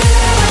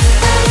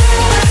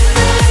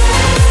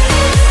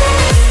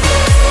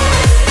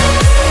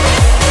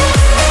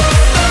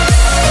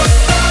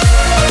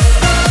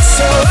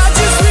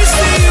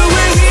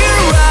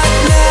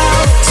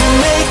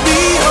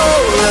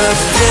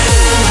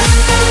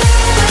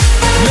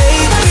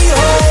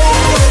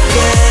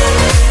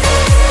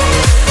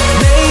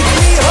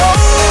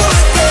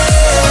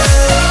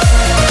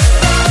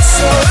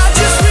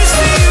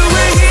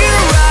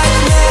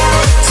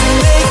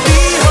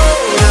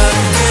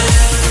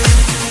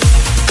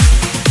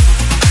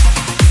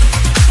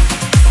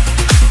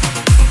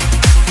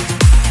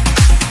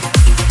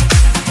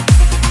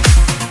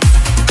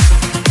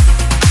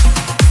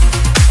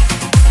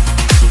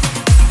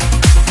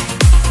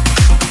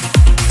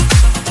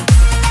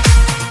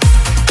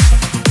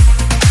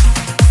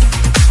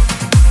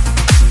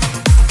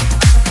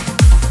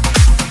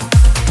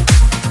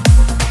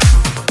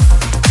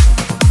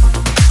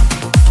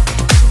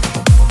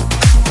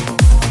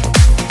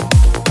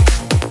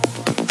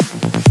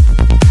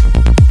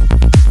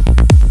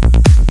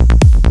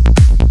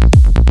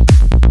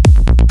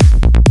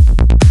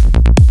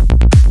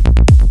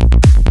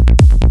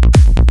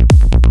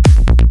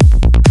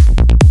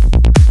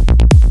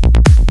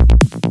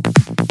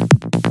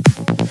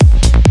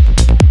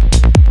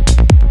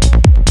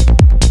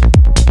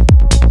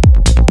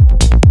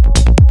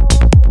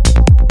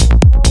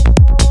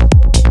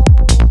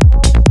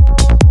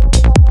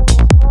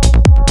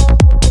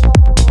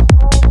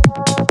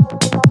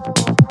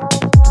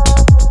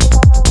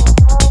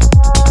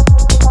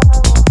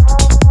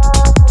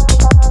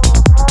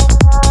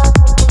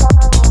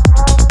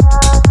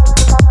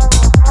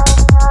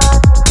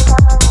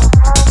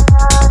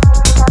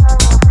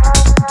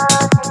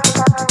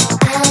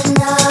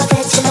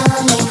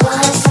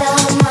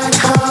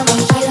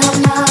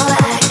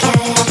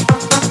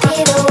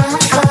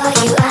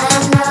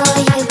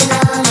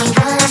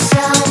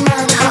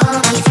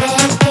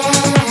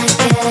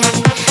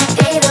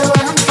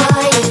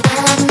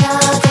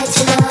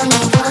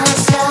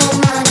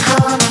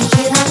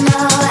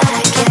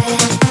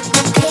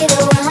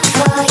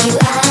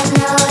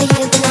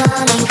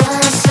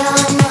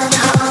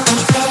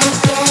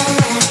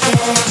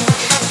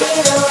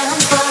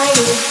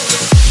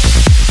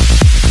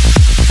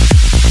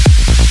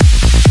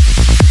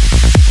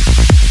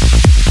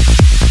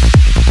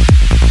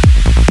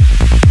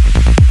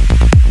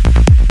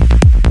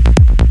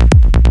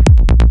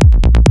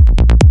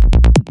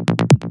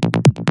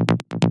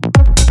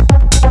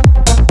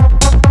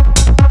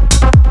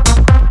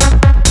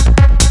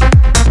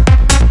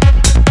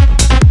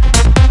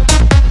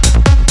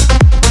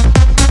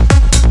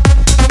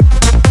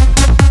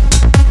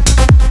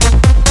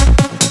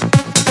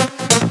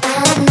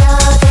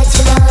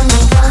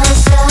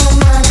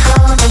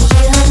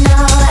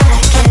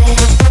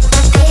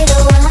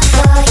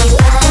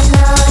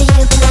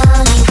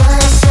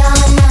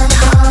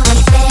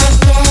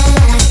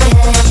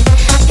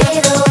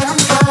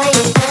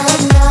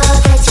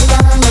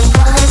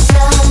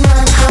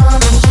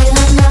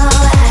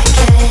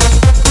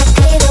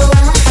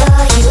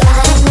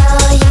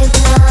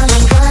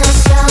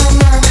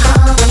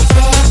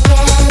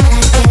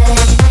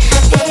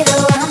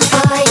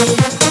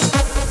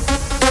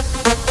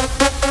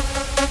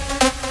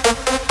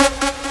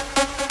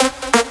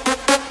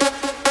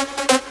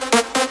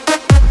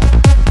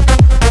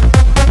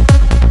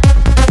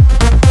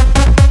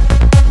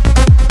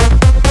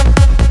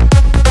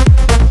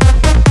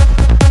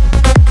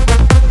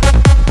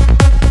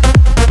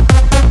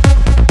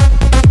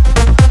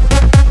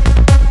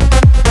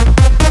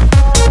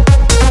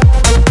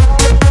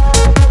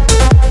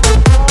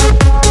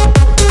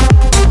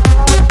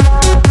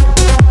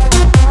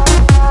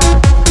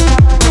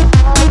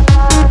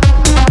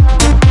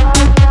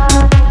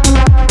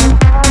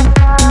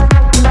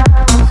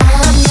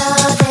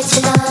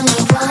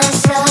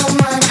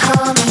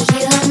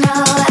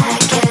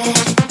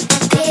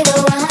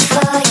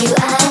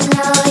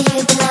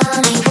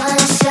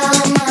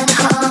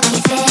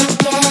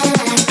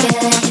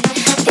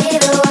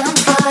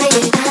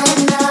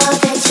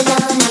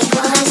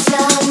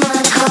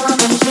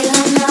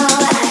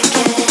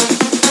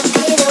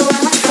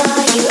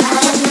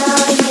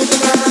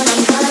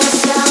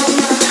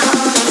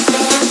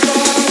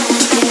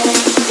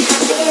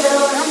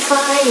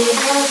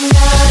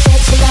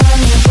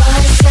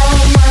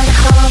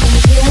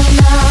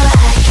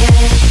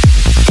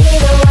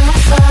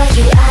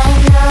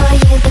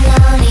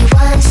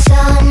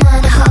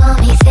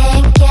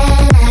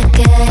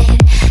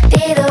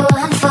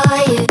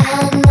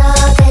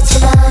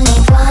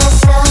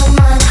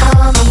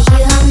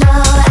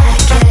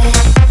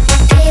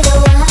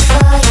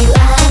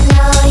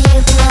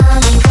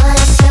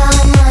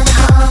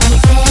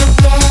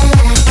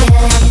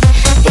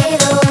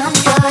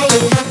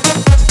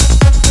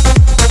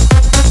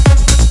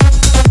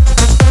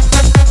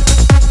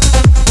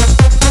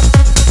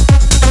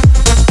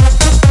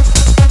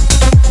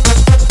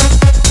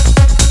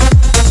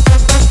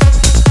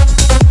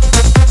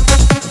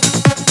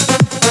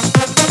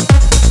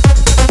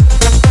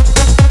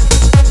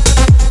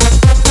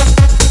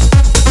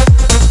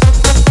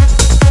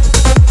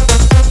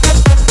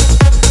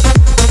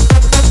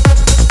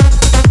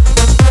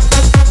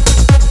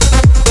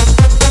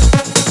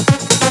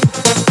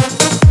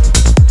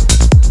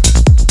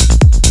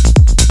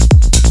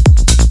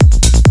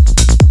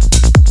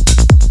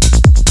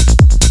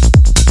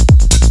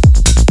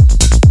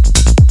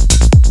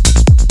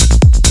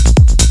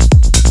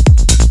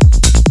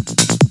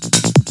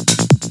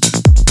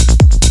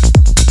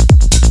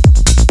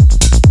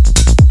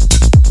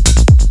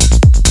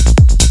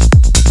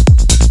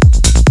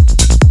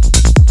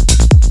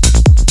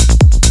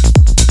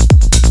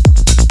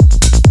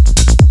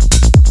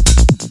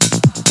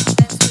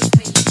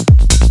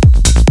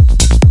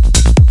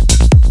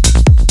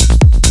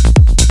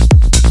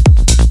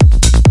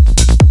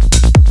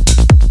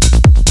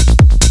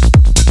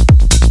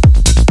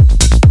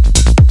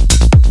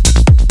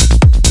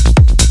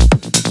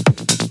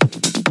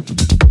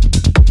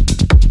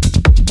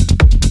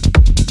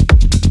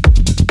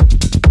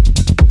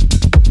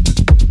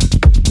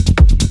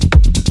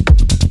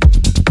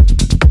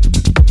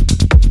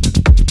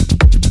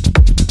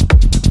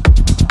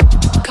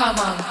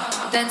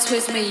 dance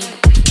with me.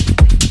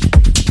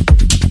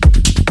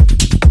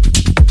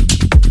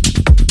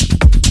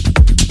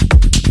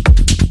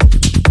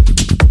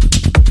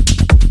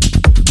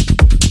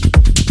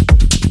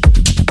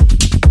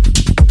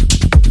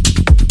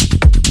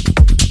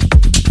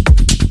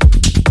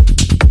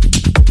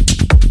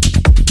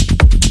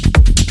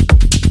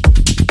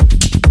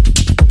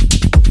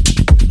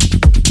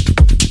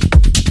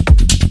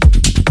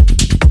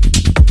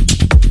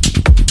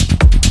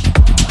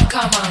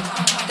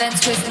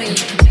 Dance with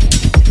me.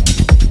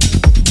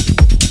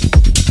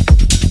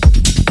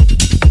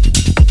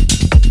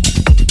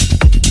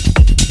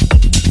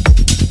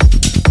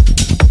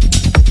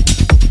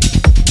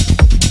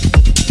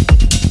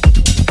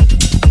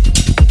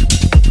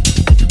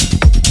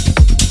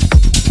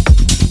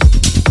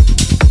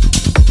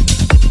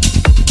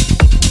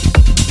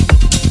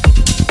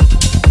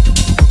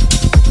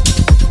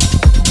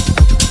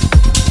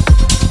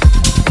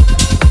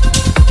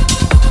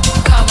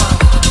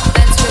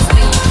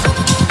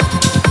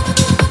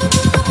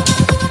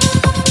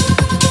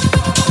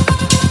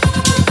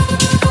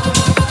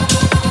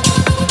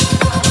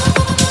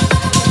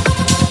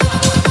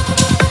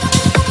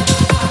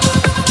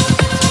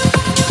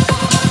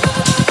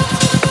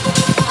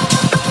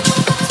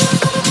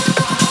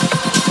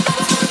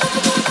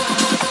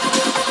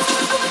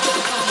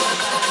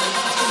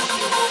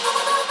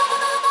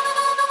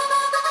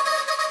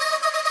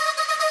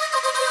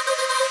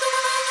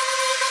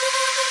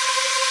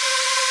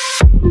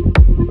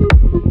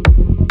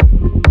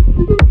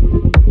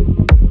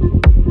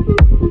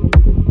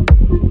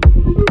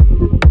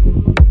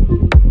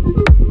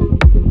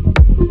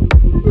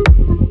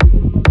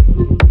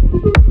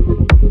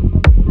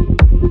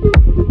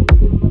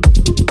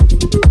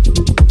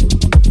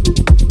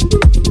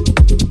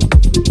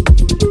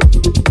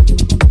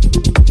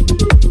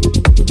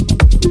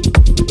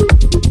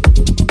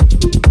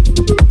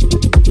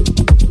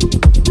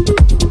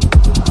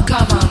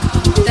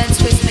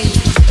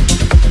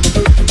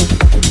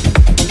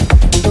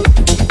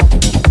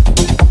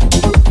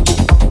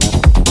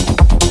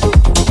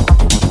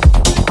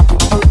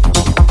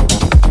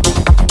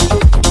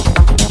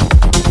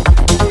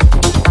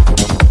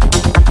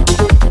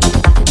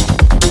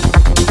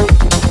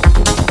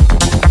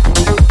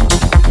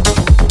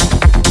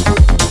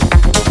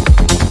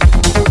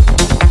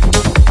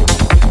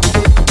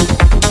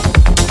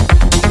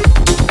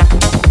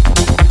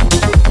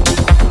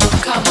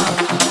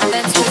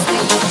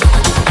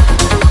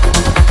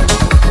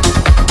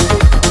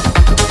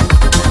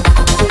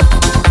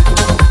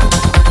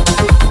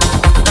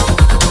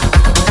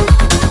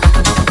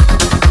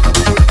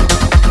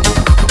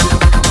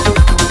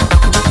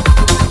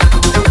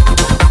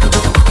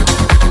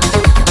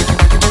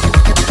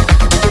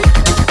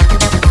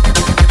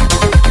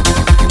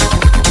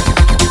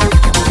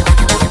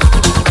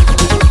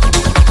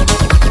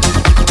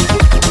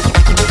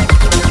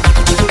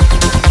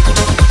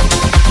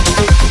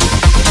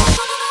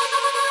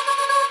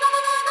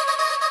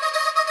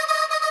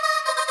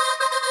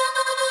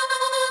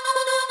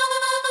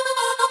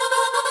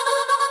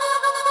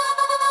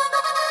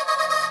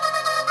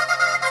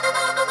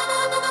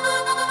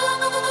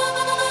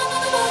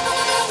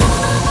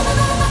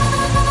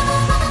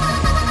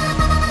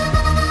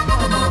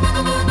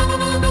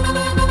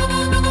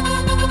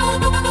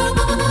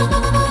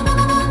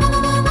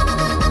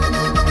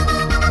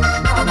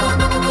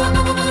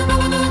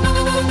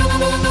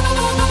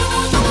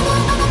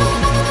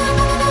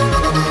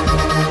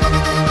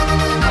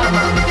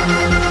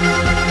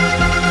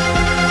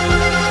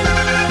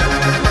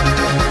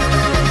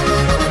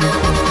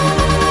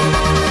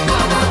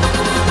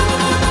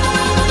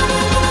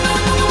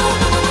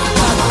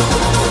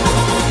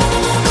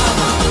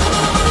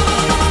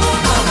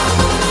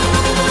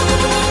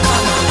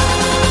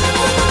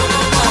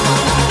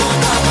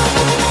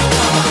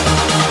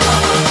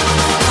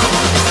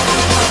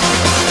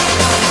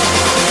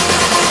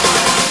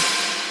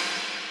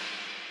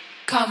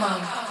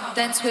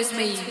 Dance with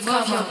me,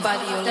 move your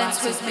body,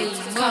 dance with me,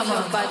 move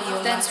your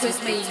body, dance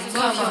with me,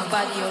 move your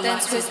body,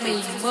 dance with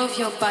me, move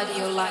your body,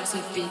 your legs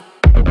a beat.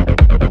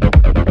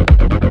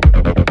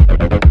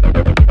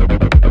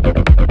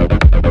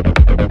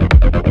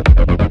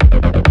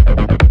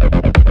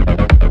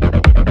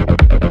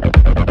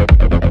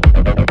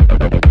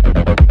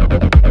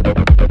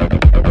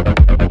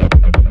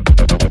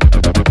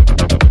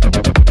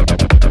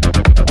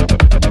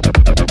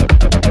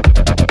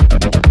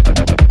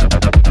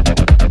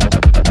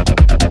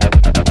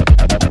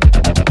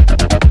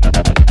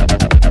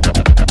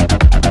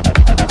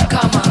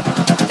 Come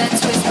on,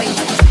 dance with me.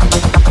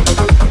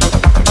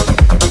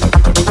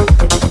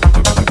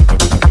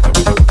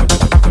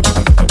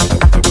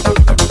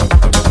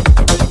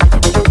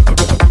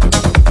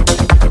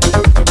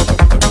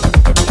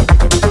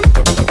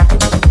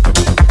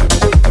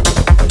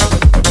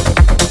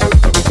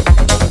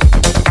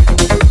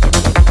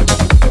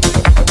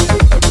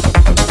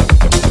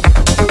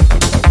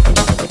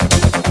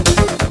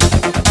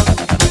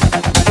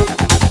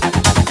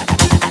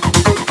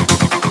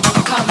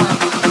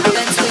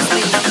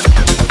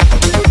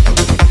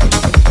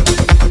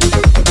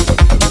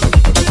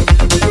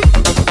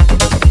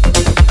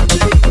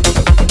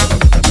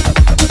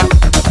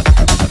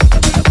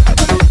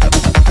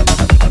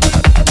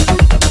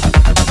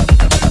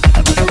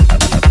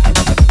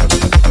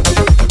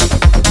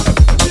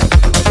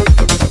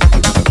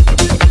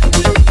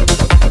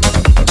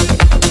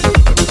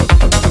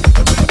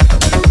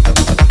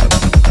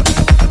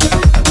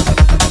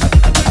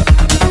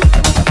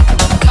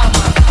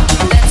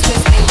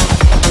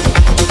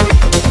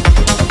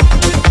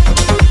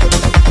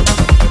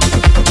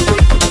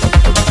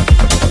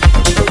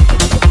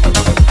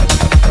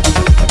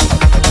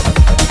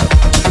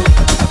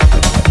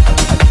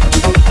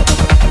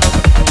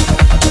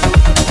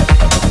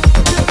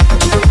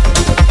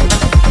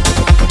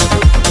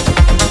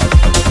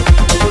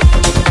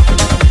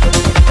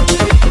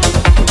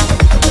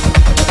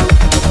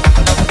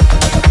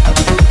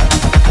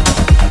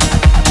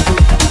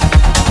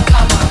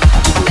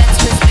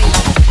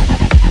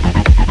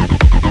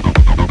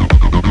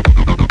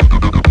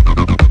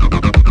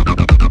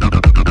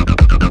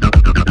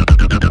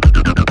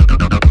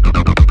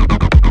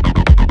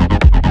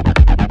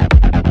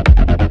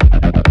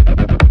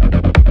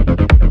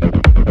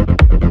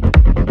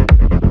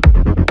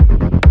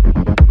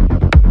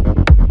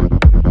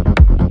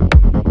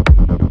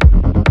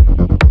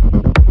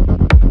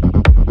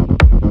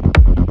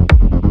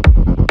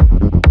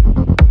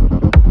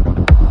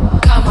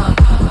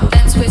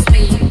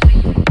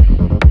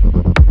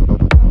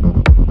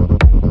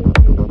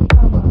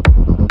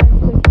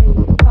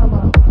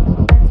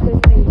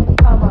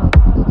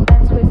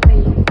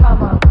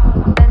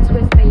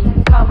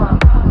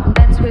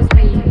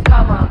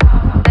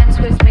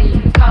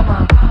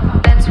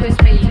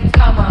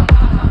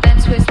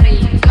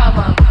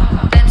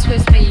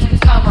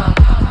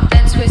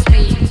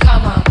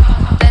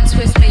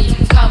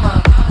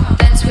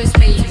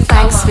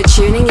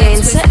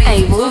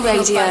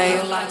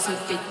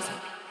 Radio.